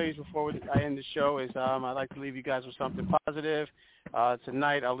 as always, before I end the show, I'd like to leave you guys with something positive.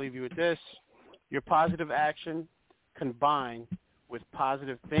 Tonight, I'll leave you with this. Your positive action combined with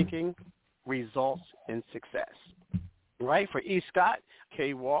positive thinking results in success. Right? For E. Scott,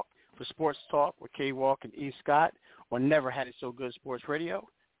 K-Walk, for Sports Talk with K-Walk and E. Scott, or Never Had It So Good Sports Radio.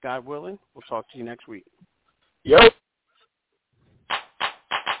 God willing, we'll talk to you next week. Yep.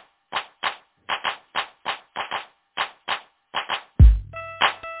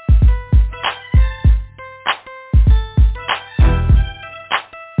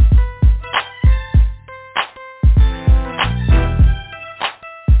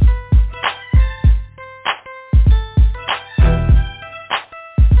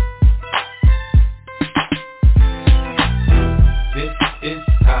 This is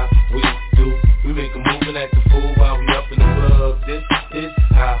how we do. We make a move and act a fool while we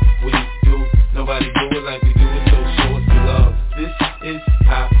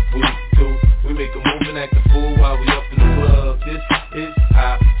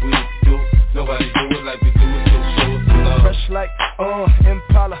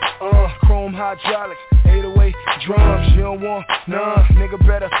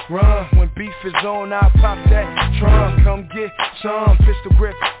better run. When beef is on, I pop that trunk. Come get some pistol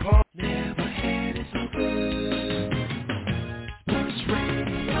grip pump.